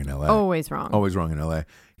always wrong in LA. Always wrong. Always wrong in LA.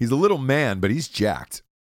 He's a little man, but he's jacked.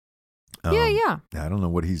 Yeah. I don't know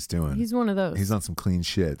what he's doing. He's one of those. He's on some clean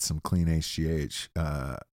shit, some clean HGH.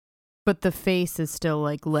 But the face is still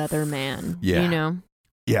like leather man. Yeah.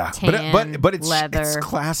 Yeah. Tan, but it's leather. It's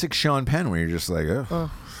classic Sean Penn where you're just like,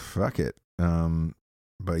 oh, fuck it.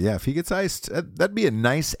 But yeah, if he gets iced, that'd be a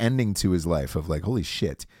nice ending to his life of like, holy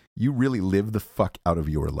shit, you really live the fuck out of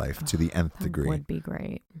your life to the nth degree. Would be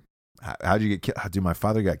great. How'd you get killed? Dude, my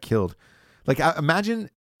father got killed. Like,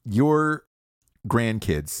 imagine your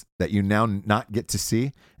grandkids that you now not get to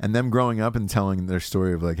see and them growing up and telling their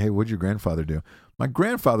story of like, hey, what'd your grandfather do? My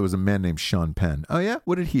grandfather was a man named Sean Penn. Oh, yeah?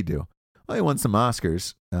 What did he do? Well, he won some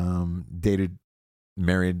Oscars,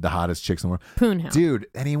 married the hottest chicks in the world. Poonhouse. Dude,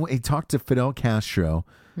 and he talked to Fidel Castro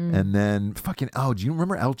and then fucking, do you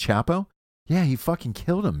remember El Chapo? Yeah, he fucking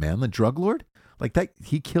killed him, man. The drug lord. Like that,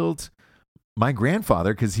 he killed my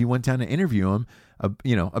grandfather because he went down to interview him,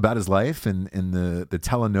 about his life and the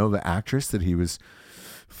telenovela actress that he was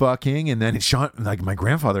fucking. And then my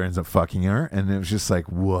grandfather ends up fucking her. And it was just like,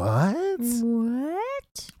 what?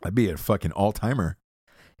 That'd be a fucking all-timer.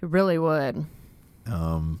 It really would.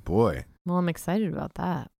 Boy. Well, I'm excited about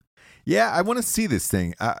that. Yeah, I want to see this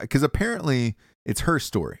thing because apparently it's her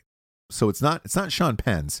story. So it's not Sean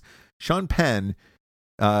Penn's. Sean Penn,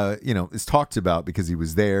 is talked about because he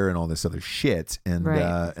was there and all this other shit. And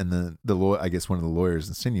and the lawyer, I guess one of the lawyers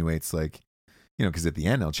insinuates like, because at the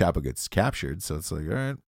end El Chapo gets captured. So it's like, all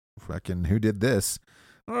right, fucking who did this?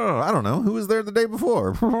 Oh, I don't know. Who was there the day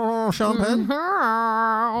before? Sean Penn?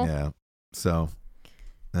 Yeah. So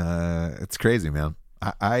it's crazy, man.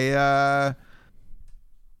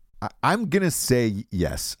 I'm gonna say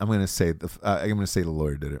yes. I'm gonna say the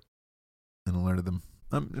lawyer did it and alerted them.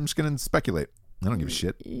 I'm just gonna speculate. I don't give a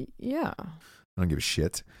shit. Yeah. I don't give a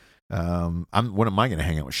shit. When am I gonna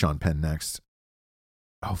hang out with Sean Penn next?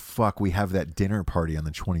 Oh fuck, we have that dinner party on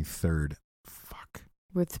the 23rd. Fuck.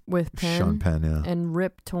 With Penn, Sean Penn, yeah, and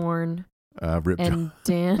Rip Torn, and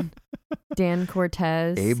Dan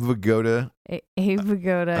Cortez, Abe Vigoda. Abe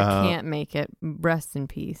Vigoda can't make it. Rest in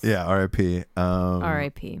peace. Yeah, R.I.P.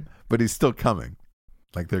 R.I.P. But he's still coming.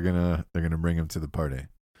 Like they're gonna bring him to the party.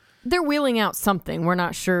 They're wheeling out something. We're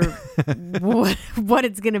not sure what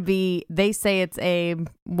it's gonna be. They say it's a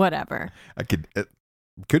whatever. It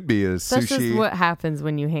could be a sushi. That's just what happens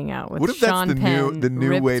when you hang out with What if Sean that's Penn, the new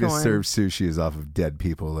Rip way Torn. to serve sushi is off of dead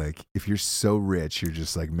people? Like if you're so rich, you're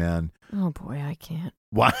just like, man. Oh boy, I can't.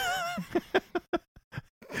 Why?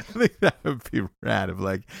 I think that would be rad. Of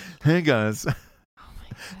like, hey guys,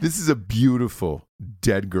 this is a beautiful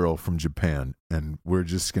dead girl from Japan, and we're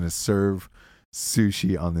just gonna serve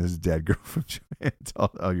sushi on this dead girl from Japan to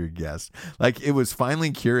all your guests. Like it was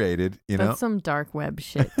finally curated. That's some dark web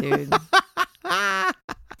shit, dude.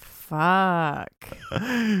 Fuck.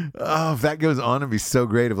 Oh, if that goes on, it'd be so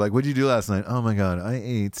great. Of like, what'd you do last night? Oh my god, I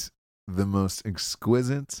ate the most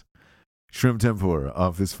exquisite shrimp tempura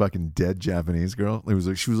off this fucking dead Japanese girl.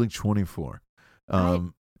 She was like 24.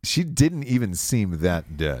 She didn't even seem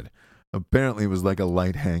that dead. Apparently, it was like a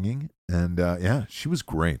light hanging, and yeah, she was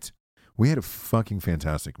great. We had a fucking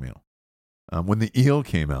fantastic meal. When the eel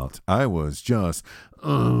came out, I was just,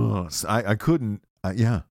 I couldn't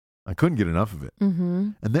get enough of it. Mm-hmm.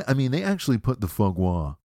 And they actually put the foie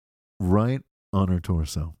gras right on her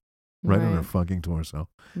torso. right on her fucking torso.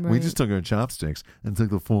 Right. We just took our chopsticks and took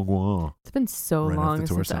the foie gras. It's been so long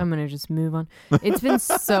since I'm gonna just move on. It's been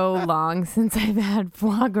so long since I've had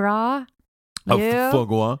foie gras. Foie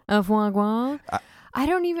gras. Foie gras. I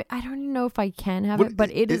don't even know if I can have it, but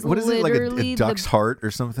it is literally like a duck's heart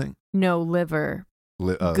or something. No, liver.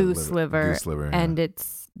 Goose liver. And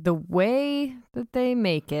it's the way that they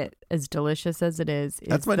make it, as delicious as it is.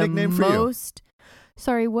 That's my nickname for you.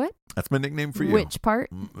 Sorry, what? That's my nickname for you. Which part?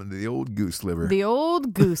 The old goose liver. The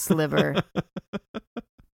old goose liver.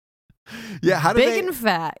 Yeah, how do big and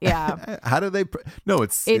fat. Yeah. How do they? No,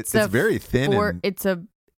 it's very thin.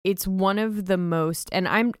 It's one of the most, and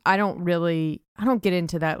I don't get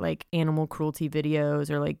into that like animal cruelty videos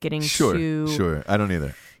or like getting sure. I don't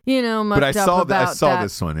either. But I saw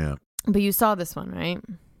this one. Yeah. But you saw this one, right?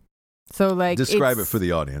 So like describe it for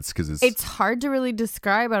the audience because it's hard to really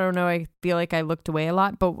describe. I don't know. I feel like I looked away a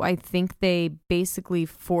lot, but I think they basically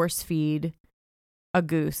force feed a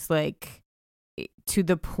goose like to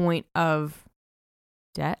the point of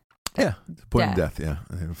death. Yeah, the point of death. Yeah,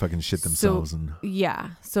 they fucking shit themselves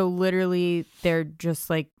So literally, they're just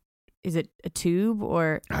like, is it a tube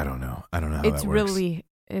or I don't know how it's that works.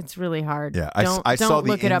 It's really hard. Yeah, I saw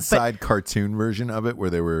the inside cartoon version of it where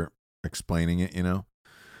they were explaining it.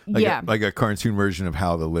 Like a cartoon version of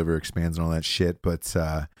how the liver expands and all that shit. But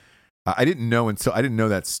I didn't know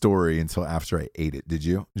that story until after I ate it. Did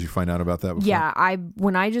you find out about that before? Yeah,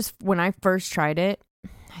 when I first tried it,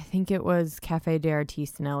 I think it was Cafe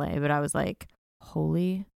d'Artiste in LA, but I was like,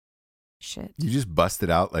 holy shit. You just busted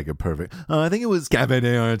out like a perfect, I think it was Cafe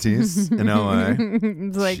d'Artiste in LA.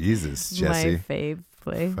 It's like Jesus, Jesse. My fave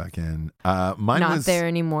place. Fucking, mine not was there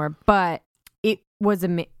anymore, but it was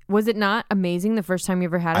was it not amazing the first time you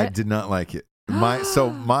ever had it? I did not like it.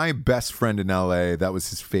 My best friend in LA, that was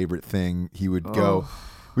his favorite thing. He would go,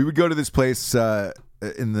 we would go to this place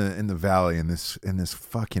in the valley in this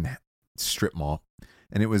fucking strip mall.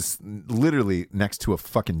 And it was literally next to a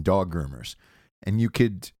fucking dog groomers. And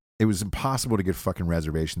it was impossible to get a fucking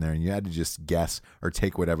reservation there. And you had to just guess or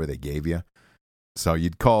take whatever they gave you. So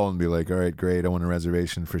you'd call and be like, all right, great. I want a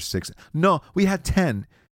reservation for 6. No, we had 10.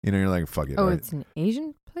 You're like, fuck it. Oh, right? It's an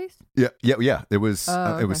Asian place? Yeah. It was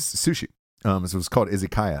it was sushi. So it was called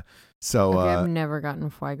izakaya. So I've never gotten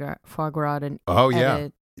foie gras and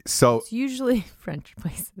So it's usually French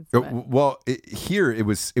places. Well, here it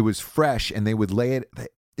was fresh, and they would lay it.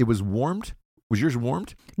 It was warmed. Was yours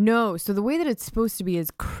warmed? No. So the way that it's supposed to be is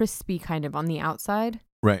crispy, kind of on the outside.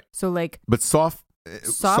 Right. So like, but soft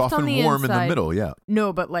and warm in the middle. Yeah.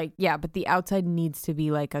 No, but but the outside needs to be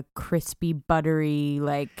like a crispy, buttery,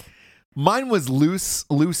 like. Mine was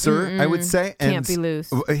looser, I would say. Can't be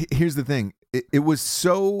loose. Here's the thing: it was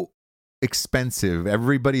so expensive.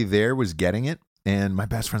 Everybody there was getting it. And my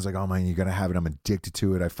best friend's like, oh man, you gotta have it. I'm addicted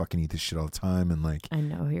to it. I fucking eat this shit all the time. And like, I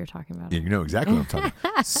know who you're talking about. Yeah, you know exactly what I'm talking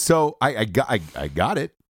about. So I got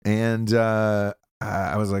it, and I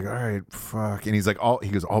was like, all right, fuck. And he's like, he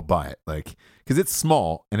goes, I'll buy it, like, because it's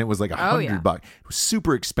small, and it was like $100. It was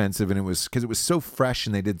super expensive, and it was because it was so fresh,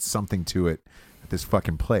 and they did something to it at this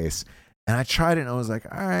fucking place. And I tried it, and I was like,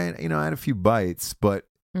 all right, I had a few bites, but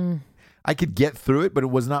I could get through it, but it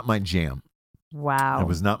was not my jam. Wow, it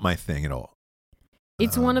was not my thing at all.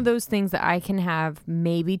 It's one of those things that I can have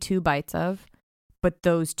maybe 2 bites of, but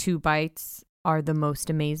those 2 bites are the most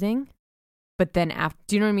amazing. But then after,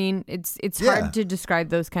 do you know what I mean? It's hard to describe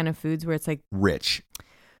those kind of foods where it's like rich,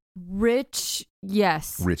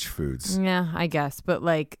 yes. Rich foods. Yeah, I guess. But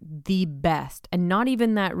like the best, and not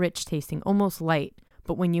even that rich tasting, almost light.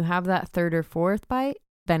 But when you have that 3rd or 4th bite,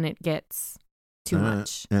 then it gets too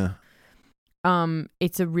much. Yeah.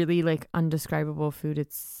 It's a really like undescribable food.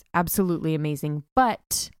 It's absolutely amazing.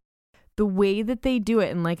 But the way that they do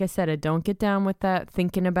it, and like I said, I don't get down with that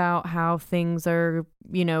thinking about how things are,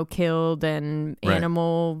 killed and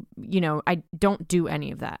animal, I don't do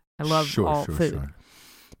any of that. I love all food. Sure.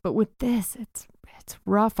 But with this, it's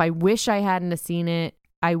rough. I wish I hadn't have seen it.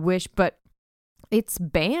 But it's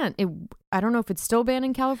banned. I don't know if it's still banned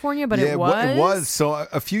in California, but it was. It was. So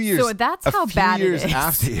a few years. So that's how bad it is.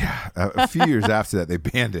 A few years after that, they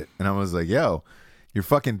banned it, and I was like, "Yo, you're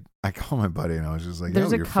fucking." I called my buddy, and I was just like,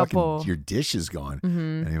 "Yo, your dish is gone,"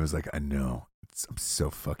 and he was like, "I know." I'm so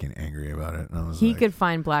fucking angry about it. And I was he could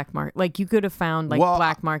find black market. Like you could have found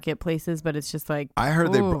black market places, but it's just like I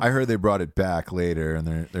heard they brought it back later,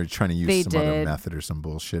 and they're trying to use other method or some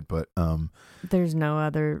bullshit. But there's no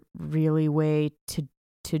other really way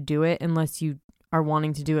to do it unless you are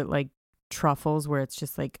wanting to do it like truffles, where it's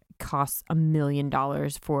just like costs $1 million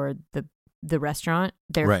for the restaurant.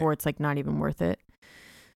 Therefore, it's like not even worth it.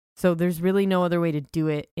 So there's really no other way to do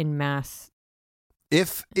it in mass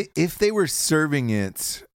If they were serving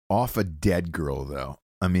it off a dead girl, though,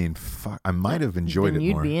 I mean, fuck, I might have enjoyed it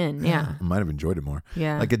more. You'd be in, yeah. I might have enjoyed it more.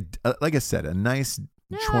 Yeah. Like I said, a nice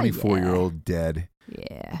 24-year-old dead.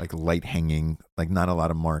 Yeah. Like light hanging, like not a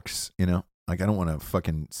lot of marks, you know? Like I don't want to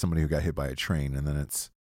fucking somebody who got hit by a train and then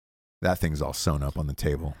that thing's all sewn up on the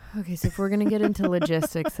table. Okay, so if we're going to get into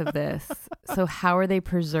logistics of this, so how are they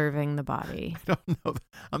preserving the body? I don't know.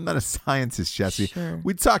 I'm not a scientist, Jesse. Sure.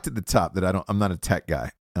 We talked at the top that I'm not a tech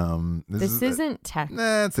guy. This isn't tech.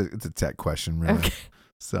 Nah, it's a tech question, really. Okay.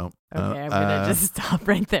 So, okay, I'm going to just stop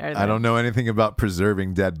right there. I don't know anything about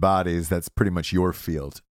preserving dead bodies. That's pretty much your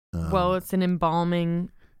field. Well, it's an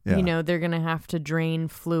embalming. Yeah. You know, they're going to have to drain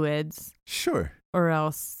fluids. Sure. Or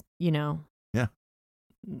else, you know. Yeah.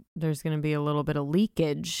 There's going to be a little bit of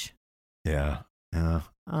leakage. Yeah. Yeah.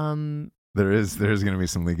 There's going to be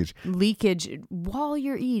some leakage. Leakage while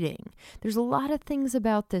you're eating. There's a lot of things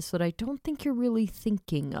about this that I don't think you're really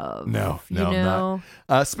thinking of. No, I'm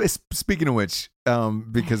not. Speaking of which,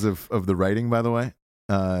 because of the writing, by the way,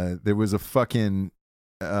 there was a fucking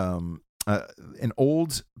an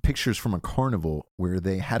old pictures from a carnival where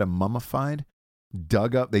they had a mummified,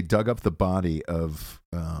 dug up the body of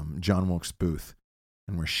John Wilkes Booth,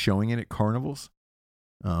 and were showing it at carnivals.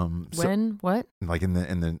 What? Like in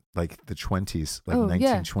the like the 20s, like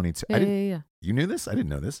 1922. Yeah. You knew this? I didn't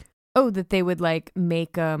know this. Oh, that they would like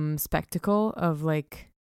make spectacle of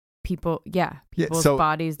like people's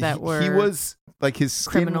bodies that were he was like his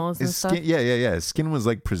skin, criminals and stuff. Yeah. His skin was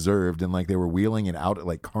like preserved, and like they were wheeling it out at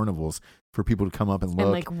like carnivals for people to come up and look,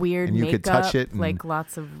 and like weird and you makeup, could touch it, and, like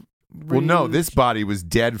lots of rouge. Well, no, this body was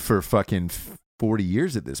dead for fucking 40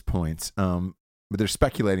 years at this point. But they're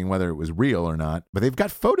speculating whether it was real or not. But they've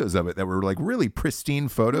got photos of it that were like really pristine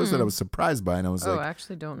photos that I was surprised by, and I was like, I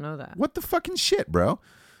actually don't know that. What the fucking shit, bro?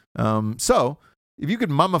 So if you could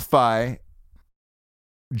mummify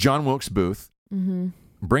John Wilkes Booth,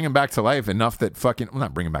 bring him back to life enough that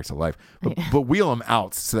not bring him back to life, but wheel him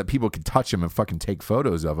out so that people could touch him and fucking take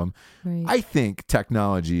photos of him. Right. I think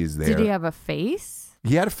technology is there. Did he have a face?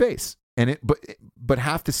 He had a face, and but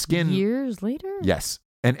half the skin. Years later? Yes.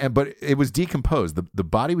 But it was decomposed. The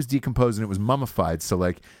body was decomposed and it was mummified. So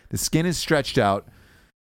like the skin is stretched out.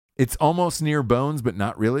 It's almost near bones, but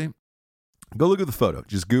not really. Go look at the photo.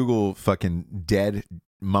 Just Google fucking dead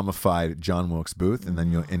mummified John Wilkes Booth, and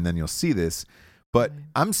then you'll see this. But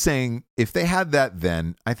I'm saying if they had that,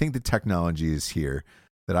 then I think the technology is here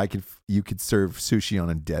that you could serve sushi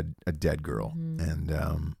on a dead girl,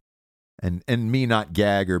 and me not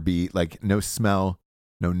gag or be like no smell,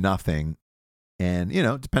 no nothing. And, you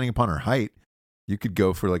know, depending upon her height, you could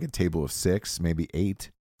go for like a table of 6, maybe 8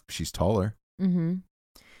 if she's taller.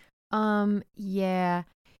 Yeah.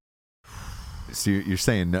 So you're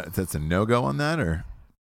saying that's a no-go on that, or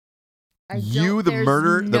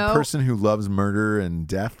the person who loves murder and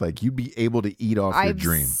death, like you'd be able to eat off your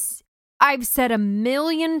dream. I've said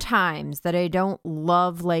 1,000,000 times that I don't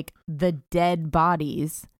love like the dead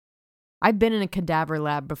bodies. I've been in a cadaver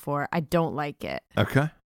lab before. I don't like it. Okay.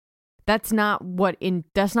 That's not what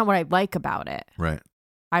I like about it. Right.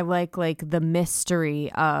 I like the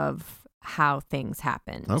mystery of how things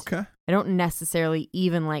happened. Okay. I don't necessarily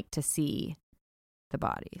even like to see the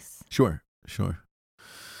bodies. Sure.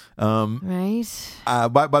 Right.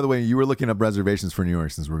 By the way, you were looking up reservations for New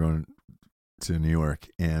York since we're going to New York,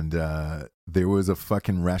 and there was a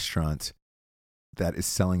fucking restaurant that is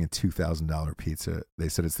selling a $2,000 pizza. They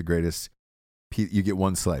said it's the greatest. You get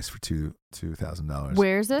one slice for $2,000.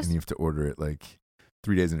 Where is this? And you have to order it like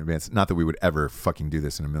 3 days in advance. Not that we would ever fucking do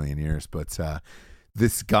this in a million years, but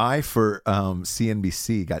this guy for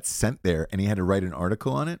CNBC got sent there, and he had to write an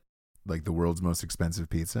article on it, like the world's most expensive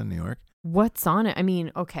pizza in New York. What's on it? I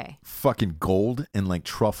mean, okay. Fucking gold and like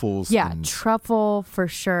truffles. Yeah, truffle for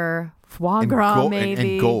sure. Foie gras,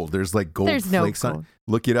 maybe. And gold. There's like gold flakes on it.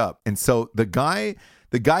 Look it up. And so the guy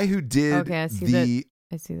who did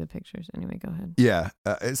I see the pictures. Anyway, go ahead. Yeah,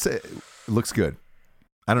 it looks good.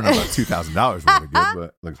 I don't know about $2,000 worth of good, but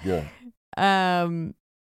it looks good.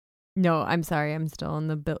 No, I'm sorry. I'm still in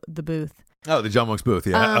the booth. Oh, the John Wilkes Booth.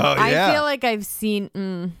 Yeah. I feel like I've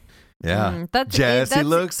seen. Jesse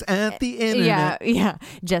looks at the internet. Yeah.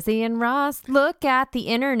 Jesse and Ross look at the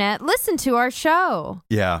internet. Listen to our show.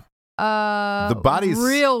 Yeah. The body's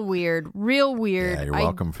real weird. Yeah, you're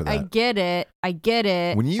welcome for that. I get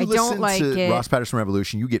it. When you listen to Ross Patterson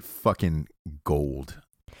Revolution, you get fucking gold.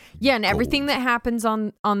 Yeah, and everything that happens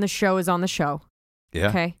on the show is on the show. Yeah.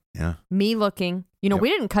 Okay. Yeah. Me looking. We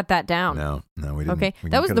didn't cut that down. No, we didn't. Okay.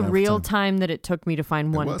 That was the real time that it took me to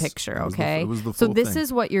find one picture. Okay. It was the so full this thing.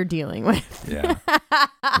 is what you're dealing with. Yeah.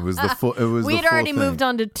 It was the full. We had already moved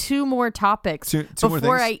on to two more topics two more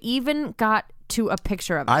before things? I even got to a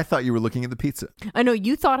picture of it. I thought you were looking at the pizza. I know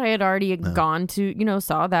you thought I had already gone to,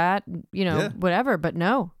 saw that, whatever, but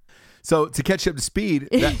no. So to catch up to speed,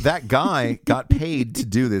 that guy got paid to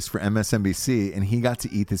do this for MSNBC, and he got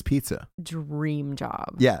to eat this pizza. Dream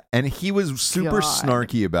job. Yeah, and he was super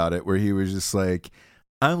snarky about it, where he was just like,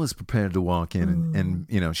 I was prepared to walk in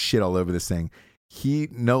and shit all over this thing. He,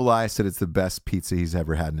 no lie, said it's the best pizza he's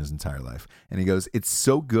ever had in his entire life. And he goes, it's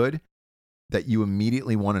so good that you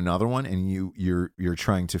immediately want another one, and you're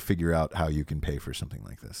trying to figure out how you can pay for something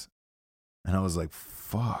like this. And I was like,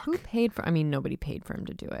 fuck. Who paid for? I mean, nobody paid for him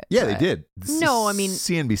to do it. Yeah, they did. No, I mean,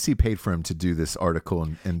 CNBC paid for him to do this article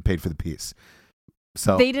and paid for the piece.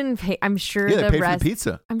 So they didn't pay. I'm sure they paid for the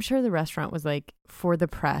pizza. I'm sure the restaurant was like, for the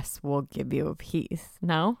press, we'll give you a piece.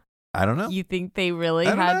 No, I don't know. You think they really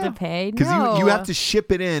had to pay? Because you have to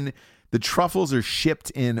ship it in. The truffles are shipped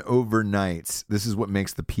in overnight. This is what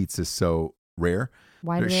makes the pizza so rare.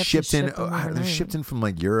 Why do they have to ship them overnight? They're shipped in from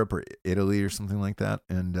like Europe or Italy or something like that,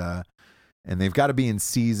 and they've got to be in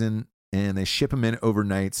season, and they ship them in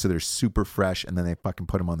overnight, so they're super fresh, and then they fucking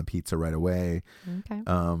put them on the pizza right away. Okay.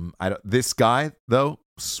 This guy though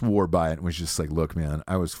swore by it and was just like, "Look, man,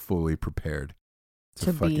 I was fully prepared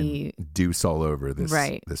to fucking deuce all over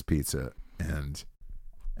this pizza, and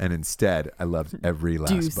instead, I loved every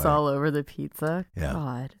last deuce bite. all over the pizza. Yeah.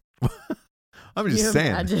 God, I'm just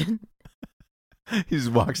saying." Imagine? He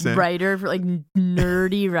just walks in.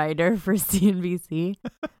 Nerdy writer for CNBC.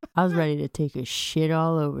 I was ready to take a shit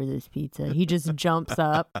all over this pizza. He just jumps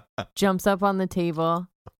up on the table,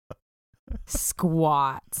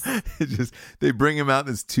 squats. They bring him out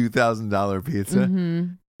this $2,000 pizza. Mm-hmm.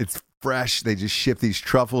 It's fresh. They just ship these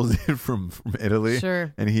truffles in from Italy.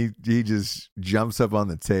 Sure. And he just jumps up on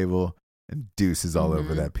the table and deuces all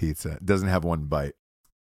over that pizza. Doesn't have one bite.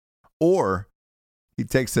 Or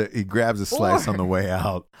he grabs a slice on the way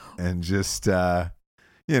out and just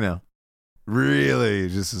really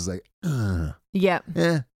just is like, Yep.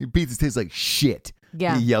 your pizza tastes like shit.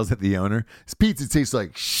 Yeah. He yells at the owner, his pizza tastes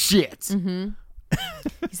like shit. Mm-hmm.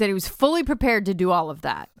 He said he was fully prepared to do all of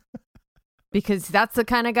that because that's the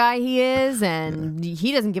kind of guy he is, and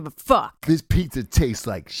he doesn't give a fuck. This pizza tastes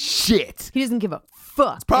like shit. He doesn't give a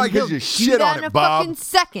fuck. It's probably because you shit on it, Bob. Fucking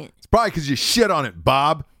second. It's probably because you shit on it,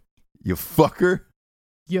 Bob. You fucker.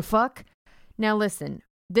 You fuck. Now listen,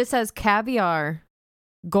 this has caviar,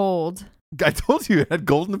 gold. I told you it had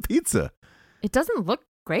gold in the pizza. It doesn't look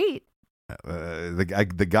great.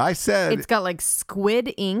 The guy said it's got like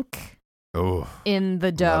squid ink in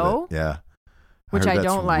the dough. Yeah. Which I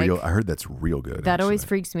don't like. I heard that's real good. That always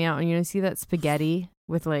freaks me out. And you see that spaghetti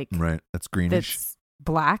with like... Right. That's greenish. That's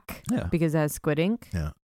black because it has squid ink.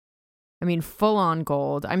 Yeah. I mean, full on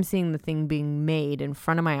gold. I'm seeing the thing being made in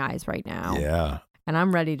front of my eyes right now. Yeah. And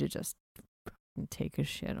I'm ready to just take a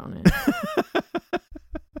shit on it.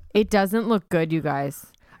 It doesn't look good, you guys.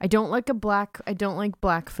 I don't like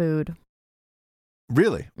black food.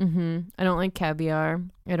 Really? Mm-hmm. I don't like caviar.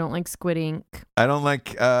 I don't like squid ink. I don't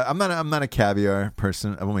like. I'm not a caviar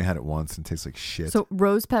person. I've only had it once and it tastes like shit. So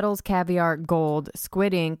rose petals, caviar, gold,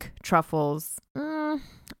 squid ink, truffles. The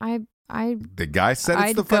guy said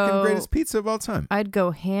it's the fucking greatest pizza of all time. I'd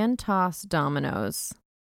go hand toss Domino's.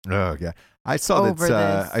 Oh yeah, I saw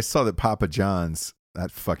that. I saw that Papa John's,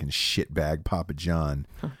 that fucking shitbag Papa John.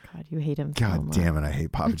 Oh God, you hate him. God damn it, I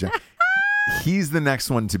hate Papa John. He's the next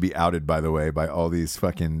one to be outed, by the way, by all these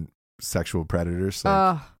fucking sexual predators.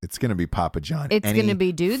 Like, it's gonna be Papa John. It's gonna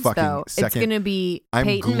be dudes though. It's gonna be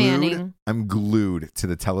Peyton Manning. I'm glued to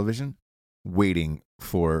the television, waiting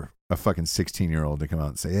for a fucking 16-year-old to come out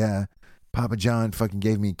and say, "Yeah, Papa John fucking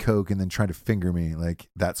gave me Coke and then tried to finger me." Like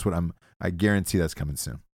that's what I guarantee that's coming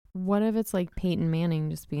soon. What if it's like Peyton Manning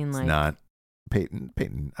just being like... It's not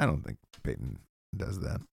Peyton. I don't think Peyton does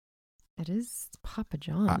that. It is Papa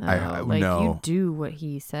John, though. No. You do what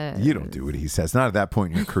he says. You don't do what he says. Not at that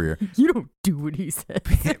point in your career. You don't do what he says.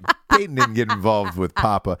 Peyton didn't get involved with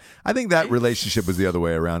Papa. I think that relationship was the other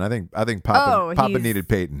way around. I think Papa needed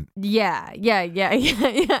Peyton. Yeah.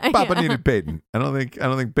 Papa needed Peyton. I don't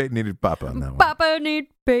think Peyton needed Papa on that one. Papa need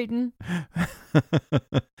Peyton.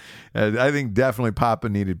 I think definitely Papa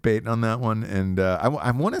needed Peyton on that one. And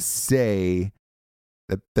I want to say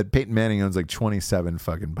that Peyton Manning owns like 27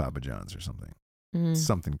 fucking Papa Johns or something.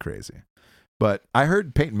 Something crazy. But I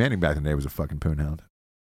heard Peyton Manning back in the day was a fucking poonhound.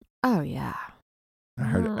 Oh, yeah. I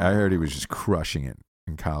heard he was just crushing it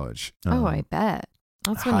in college. I bet.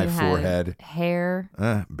 That's when high you forehead, had hair.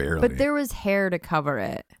 Barely, but there was hair to cover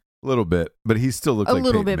it. A little bit, but he still looked like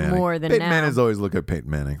little Peyton bit Manning. more than Peyton now. Manning has always looked like Peyton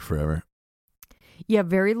Manning forever. Yeah,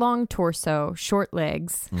 very long torso, short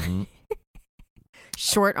legs,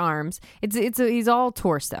 short arms. He's all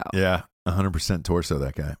torso. Yeah, 100% torso.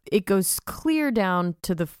 That guy. It goes clear down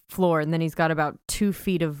to the floor, and then he's got about 2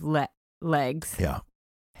 feet of legs. Yeah.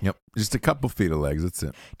 Yep. Just a couple feet of legs. That's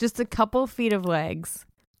it. Just a couple feet of legs,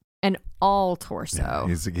 and all torso.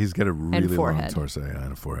 Yeah, he's got a really long torso. Yeah,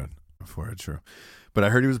 and a forehead. A forehead, true. But I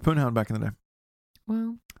heard he was a poonhound back in the day.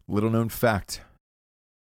 Well, little known fact.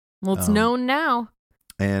 Well, it's known now.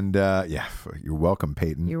 And you're welcome,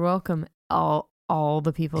 Peyton. You're welcome, all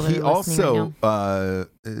the people that he are listening also,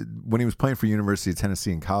 when he was playing for University of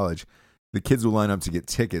Tennessee in college, the kids would line up to get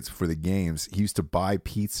tickets for the games. He used to buy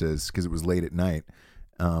pizzas because it was late at night,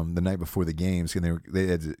 the night before the games, and they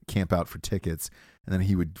had to camp out for tickets. And then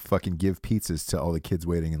he would fucking give pizzas to all the kids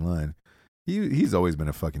waiting in line. He's always been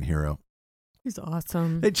a fucking hero. He's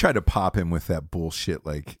awesome. They tried to pop him with that bullshit,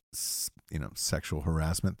 like, sexual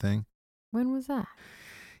harassment thing. When was that?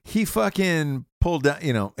 He fucking pulled down,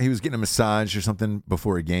 he was getting a massage or something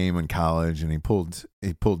before a game in college, and he pulled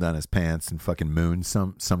down his pants and fucking mooned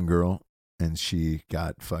some girl, and she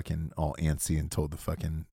got fucking all antsy and told the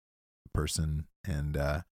fucking person, and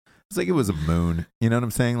it's like it was a moon. You know what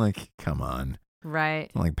I'm saying? Like, come on.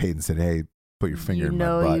 Right. Like Peyton said, hey, put your finger in my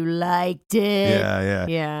butt. You liked it.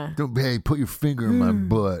 Yeah. Hey, put your finger in my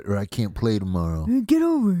butt or I can't play tomorrow. Get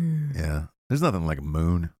over here. Yeah. There's nothing like a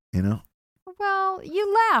moon, Well,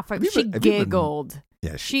 you laugh. She giggled.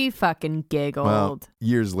 Yeah. She fucking giggled. Well,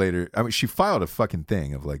 years later, I mean, she filed a fucking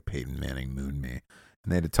thing of like Peyton Manning mooned me.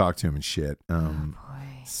 And they had to talk to him and shit. Boy.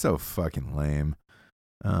 So fucking lame.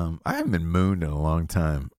 I haven't been mooned in a long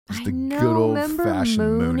time. Just a good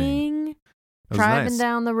old-fashioned mooning. Driving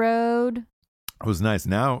down the road. It was nice.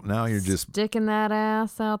 Now you're just sticking that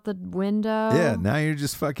ass out the window. Yeah, now you're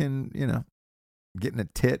just fucking, getting a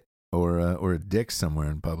tit or a dick somewhere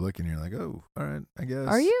in public, and you're like, oh, all right, I guess.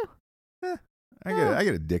 Are you? Yeah, I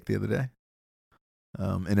got a dick the other day.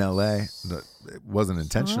 In L.A. It wasn't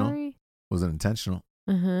intentional. Sorry? Wasn't intentional.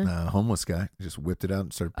 Homeless guy just whipped it out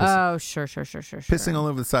and started pissing. Oh, sure. Pissing all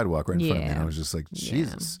over the sidewalk right in front of me, and I was just like,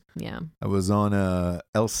 Jesus. Yeah. I was on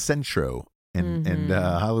El Centro. And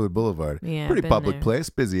Hollywood Boulevard. Yeah, pretty public place,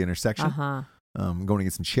 busy intersection. Going to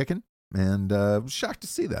get some chicken, and was shocked to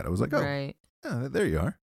see that. I was like, oh, right. Yeah, there you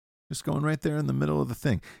are. Just going right there in the middle of the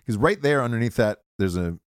thing. Because right there underneath that, there's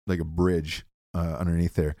a bridge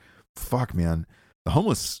underneath there. Fuck, man. The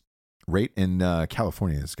homeless rate in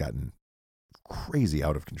California has gotten crazy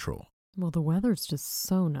out of control. Well, the weather's just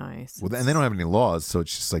so nice. Well, and they don't have any laws, so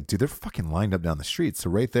it's just like, dude, they're fucking lined up down the street. So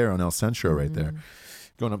right there on El Centro, right there.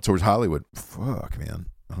 Going up towards Hollywood. Fuck, man.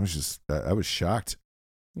 I was shocked.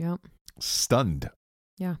 Yep. Stunned.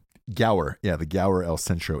 Yeah. Gower. Yeah, the Gower El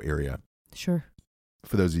Centro area. Sure.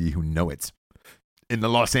 For those of you who know it. In the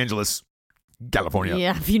Los Angeles, California.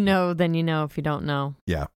 Yeah, if you know, then you know. If you don't know.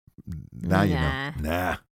 Yeah. Now you know.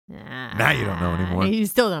 Nah. Now you don't know anymore. You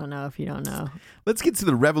still don't know if you don't know. Let's get to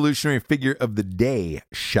the revolutionary figure of the day,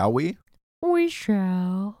 shall we? We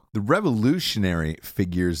shall. The revolutionary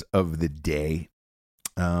figures of the day.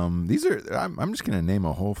 These are, I'm just going to name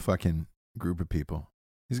a whole fucking group of people.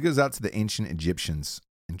 This goes out to the ancient Egyptians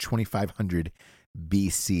in 2500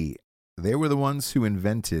 BC. They were the ones who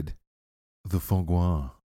invented the foie gras.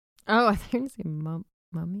 Oh, I think you say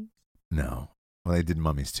mummies? No. Well, they did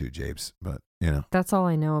mummies too, Japes, but, That's all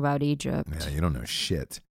I know about Egypt. Yeah, you don't know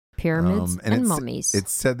shit. Pyramids and mummies. It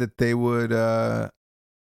said that they would, oh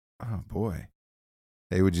boy,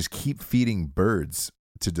 they would just keep feeding birds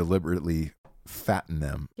to deliberately fatten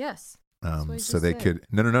them. Yes. So they could.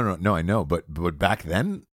 No. I know, but back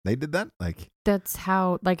then they did that. Like that's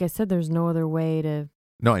how. Like I said, there's no other way to.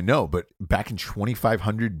 No, I know, but back in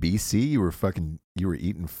 2500 BC, you were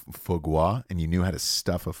eating foie gras, and you knew how to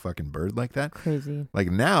stuff a fucking bird like that. Crazy.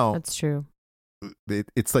 Like now, that's true.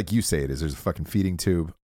 It's like you say it is. There's a fucking feeding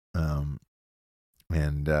tube, and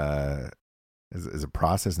is a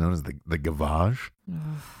process known as the gavage.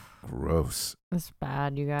 Gross. That's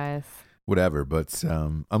bad, you guys. Whatever, but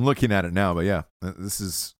I'm looking at it now. But yeah,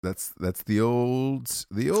 that's the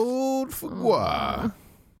old foie gras.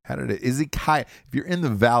 How did it? Izakaya. If you're in the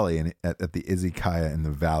valley and at the Izakaya in the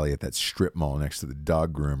valley at that strip mall next to the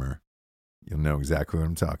dog groomer, you'll know exactly what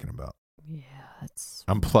I'm talking about. Yeah, that's.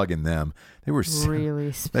 I'm plugging them. They were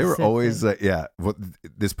really specific. They were always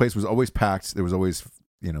this place was always packed. There was always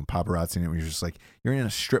paparazzi in it. You're just like, you're in a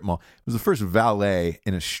strip mall. It was the first valet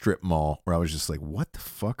in a strip mall where I was just like, what the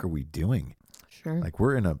fuck are we doing? Sure. Like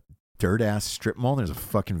we're in a dirt ass strip mall. There's a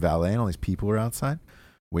fucking valet and all these people are outside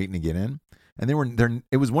waiting to get in. And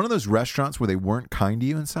it was one of those restaurants where they weren't kind to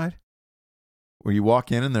you inside, where you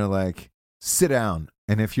walk in and they're like, sit down.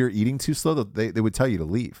 And if you're eating too slow, they would tell you to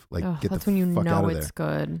leave. Like, get that's the when you fuck know out of it's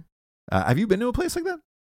there. good. Have you been to a place like that?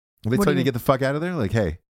 They tell you to get the fuck out of there? Like,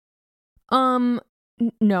 hey.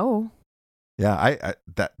 No. Yeah,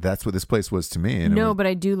 that's what this place was to me. And but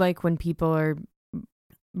I do like when people are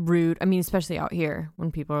rude. I mean, especially out here,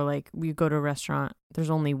 when people are like, we go to a restaurant, there's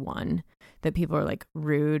only one that people are like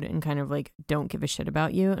rude and kind of like don't give a shit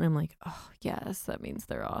about you. And I'm like, oh, yes, that means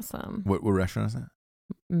they're awesome. What restaurant is that?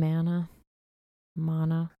 Mana.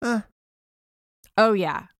 Oh,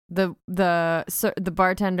 yeah. The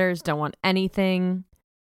bartenders don't want anything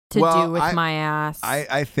to do with my ass.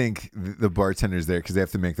 I think the bartenders there, because they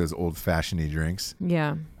have to make those old-fashioned drinks.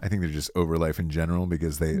 Yeah. I think they're just over life in general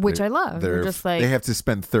because which I love. They're just like, they have to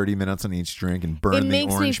spend 30 minutes on each drink and burn the orange peel.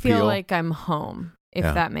 It makes me feel like I'm home, if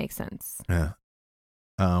that makes sense. Yeah.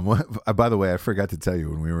 By the way, I forgot to tell you,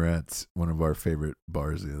 when we were at one of our favorite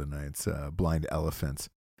bars the other night, Blind Elephant,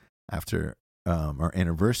 after our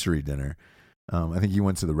anniversary dinner. I think you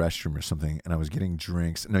went to the restroom or something, and I was getting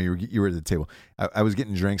drinks. No, you were at the table. I was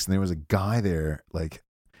getting drinks, and there was a guy there, like,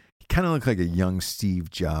 he kind of looked like a young Steve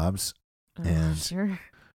Jobs, and sure.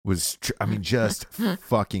 was just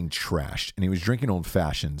fucking trashed. And he was drinking old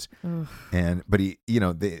fashions, but he,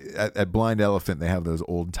 at Blind Elephant they have those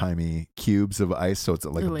old timey cubes of ice, so it's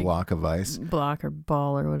like a block of ice, block or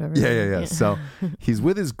ball or whatever. Yeah. So he's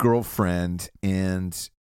with his girlfriend, and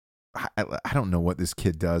I don't know what this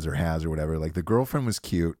kid does or has or whatever. Like, the girlfriend was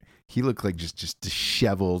cute. He looked like just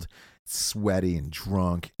disheveled, sweaty and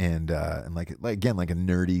drunk, and like again, like a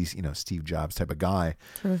nerdy, Steve Jobs type of guy.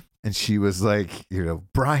 True. And she was like,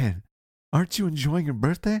 Brian, aren't you enjoying your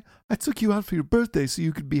birthday? I took you out for your birthday so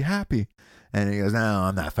you could be happy. And he goes, no,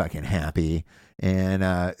 I'm not fucking happy. And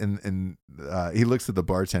he looks at the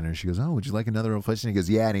bartender and she goes, oh, would you like another old fashioned? He goes,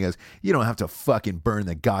 yeah. And he goes, you don't have to fucking burn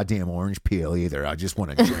the goddamn orange peel either. I just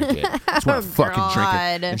want to drink it. I just want to fucking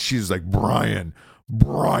drink it. And she's like, Brian.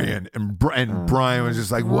 And Brian was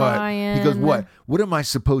just like, Brian. What? He goes, what? What am I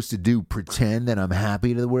supposed to do? Pretend that I'm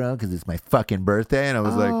happy to the world because it's my fucking birthday? And I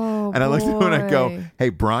was like, and I looked at him and I go, hey,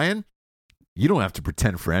 Brian, you don't have to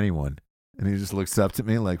pretend for anyone. And he just looks up to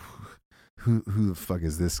me like, who the fuck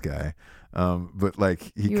is this guy? But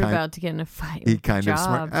like, you were about to get in a fight. He kind of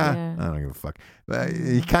smirked. I don't give a fuck. But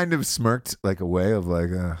he kind of smirked like a way of like,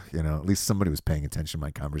 at least somebody was paying attention to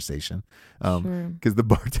my conversation. Because the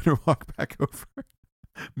bartender walked back over,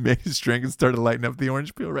 made his drink, and started lighting up the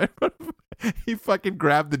orange peel right in front of him. He fucking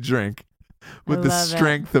grabbed the drink with the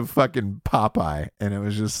strength of fucking Popeye, and it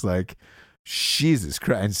was just like, Jesus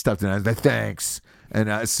Christ, and stuffed it. And I was like, thanks. And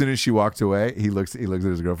as soon as she walked away, he looks at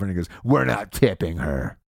his girlfriend and he goes, we're not tipping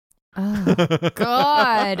her. Oh,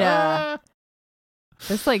 God.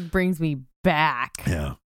 This like brings me back.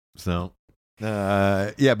 Yeah. So,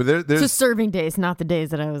 but there's just serving days, not the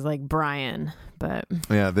days that I was like Brian, but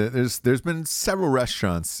yeah, there's been several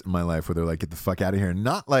restaurants in my life where they're like, get the fuck out of here.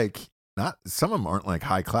 Not some of them aren't like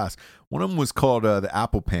high class. One of them was called the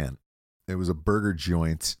Apple Pan. It was a burger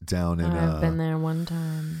joint down in. I've been there one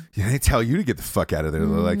time. Yeah, they tell you to get the fuck out of there.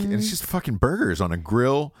 Like, and it's just fucking burgers on a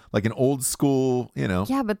grill, like an old school,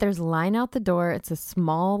 Yeah, but there's line out the door. It's a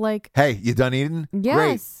small like. Hey, you done eating? Yes.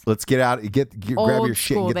 Great. Let's get out. Grab your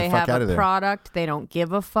shit and get the fuck out of there. They have a product. They don't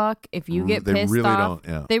give a fuck if you get pissed off.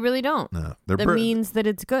 They really don't. No, that means that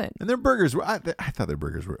it's good. And their burgers were. I thought their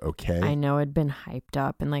burgers were okay. I know it'd been hyped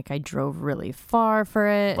up, and like I drove really far for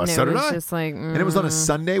it. Well, and so it was did I. Just like, and it was on a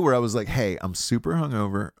Sunday where I was like, hey, I'm super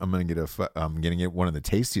hungover. I'm gonna get one of the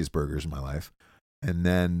tastiest burgers in my life, and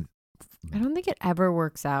then I don't think it ever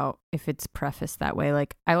works out if it's prefaced that way.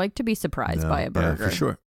 Like, I like to be surprised by a burger.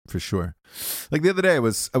 Yeah, for sure. Like the other day, I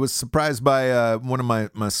was surprised by one of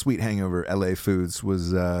my sweet hangover LA foods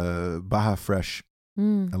was Baja Fresh.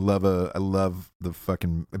 I love the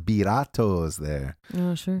fucking burritos there.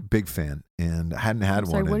 Oh, sure. Big fan. And I hadn't had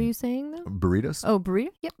one. Sorry, what are you saying though? Burritos? Oh, burrito?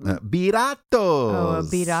 Yep. Burritos. Oh, a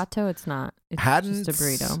burrito? It's not. It's just a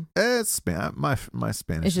burrito. It's my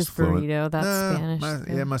Spanish. It's just is fluent. Burrito. That's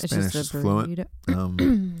Spanish. My Spanish is fluent.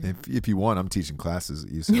 If you want, I'm teaching classes at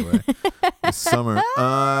UCLA this summer.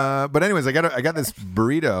 But anyways, I got this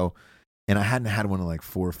burrito, and I hadn't had one in like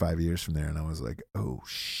 4 or 5 years from there, and I was like, oh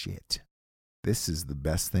shit. This is the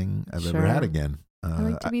best thing I've ever had again. I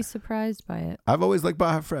like to be surprised by it. I've always liked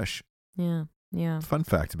Baja Fresh. Yeah. Fun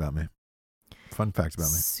fact about me.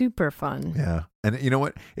 Super fun. Yeah. And you know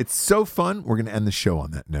what? It's so fun. We're going to end the show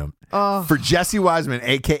on that note. Oh. For Jesse Wiseman,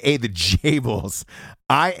 a.k.a. the Jables,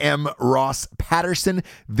 I am Ross Patterson.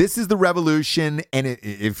 This is The Revolution. And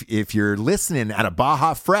if you're listening at a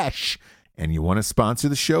Baja Fresh and you want to sponsor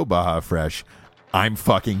the show, Baja Fresh, I'm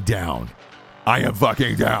fucking down. I am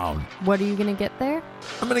fucking down. What are you going to get there?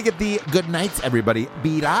 I'm going to get the good nights, everybody.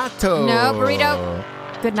 Burrito. No,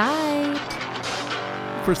 burrito. Good night.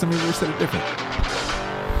 First time we ever said it different.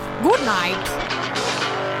 Good night.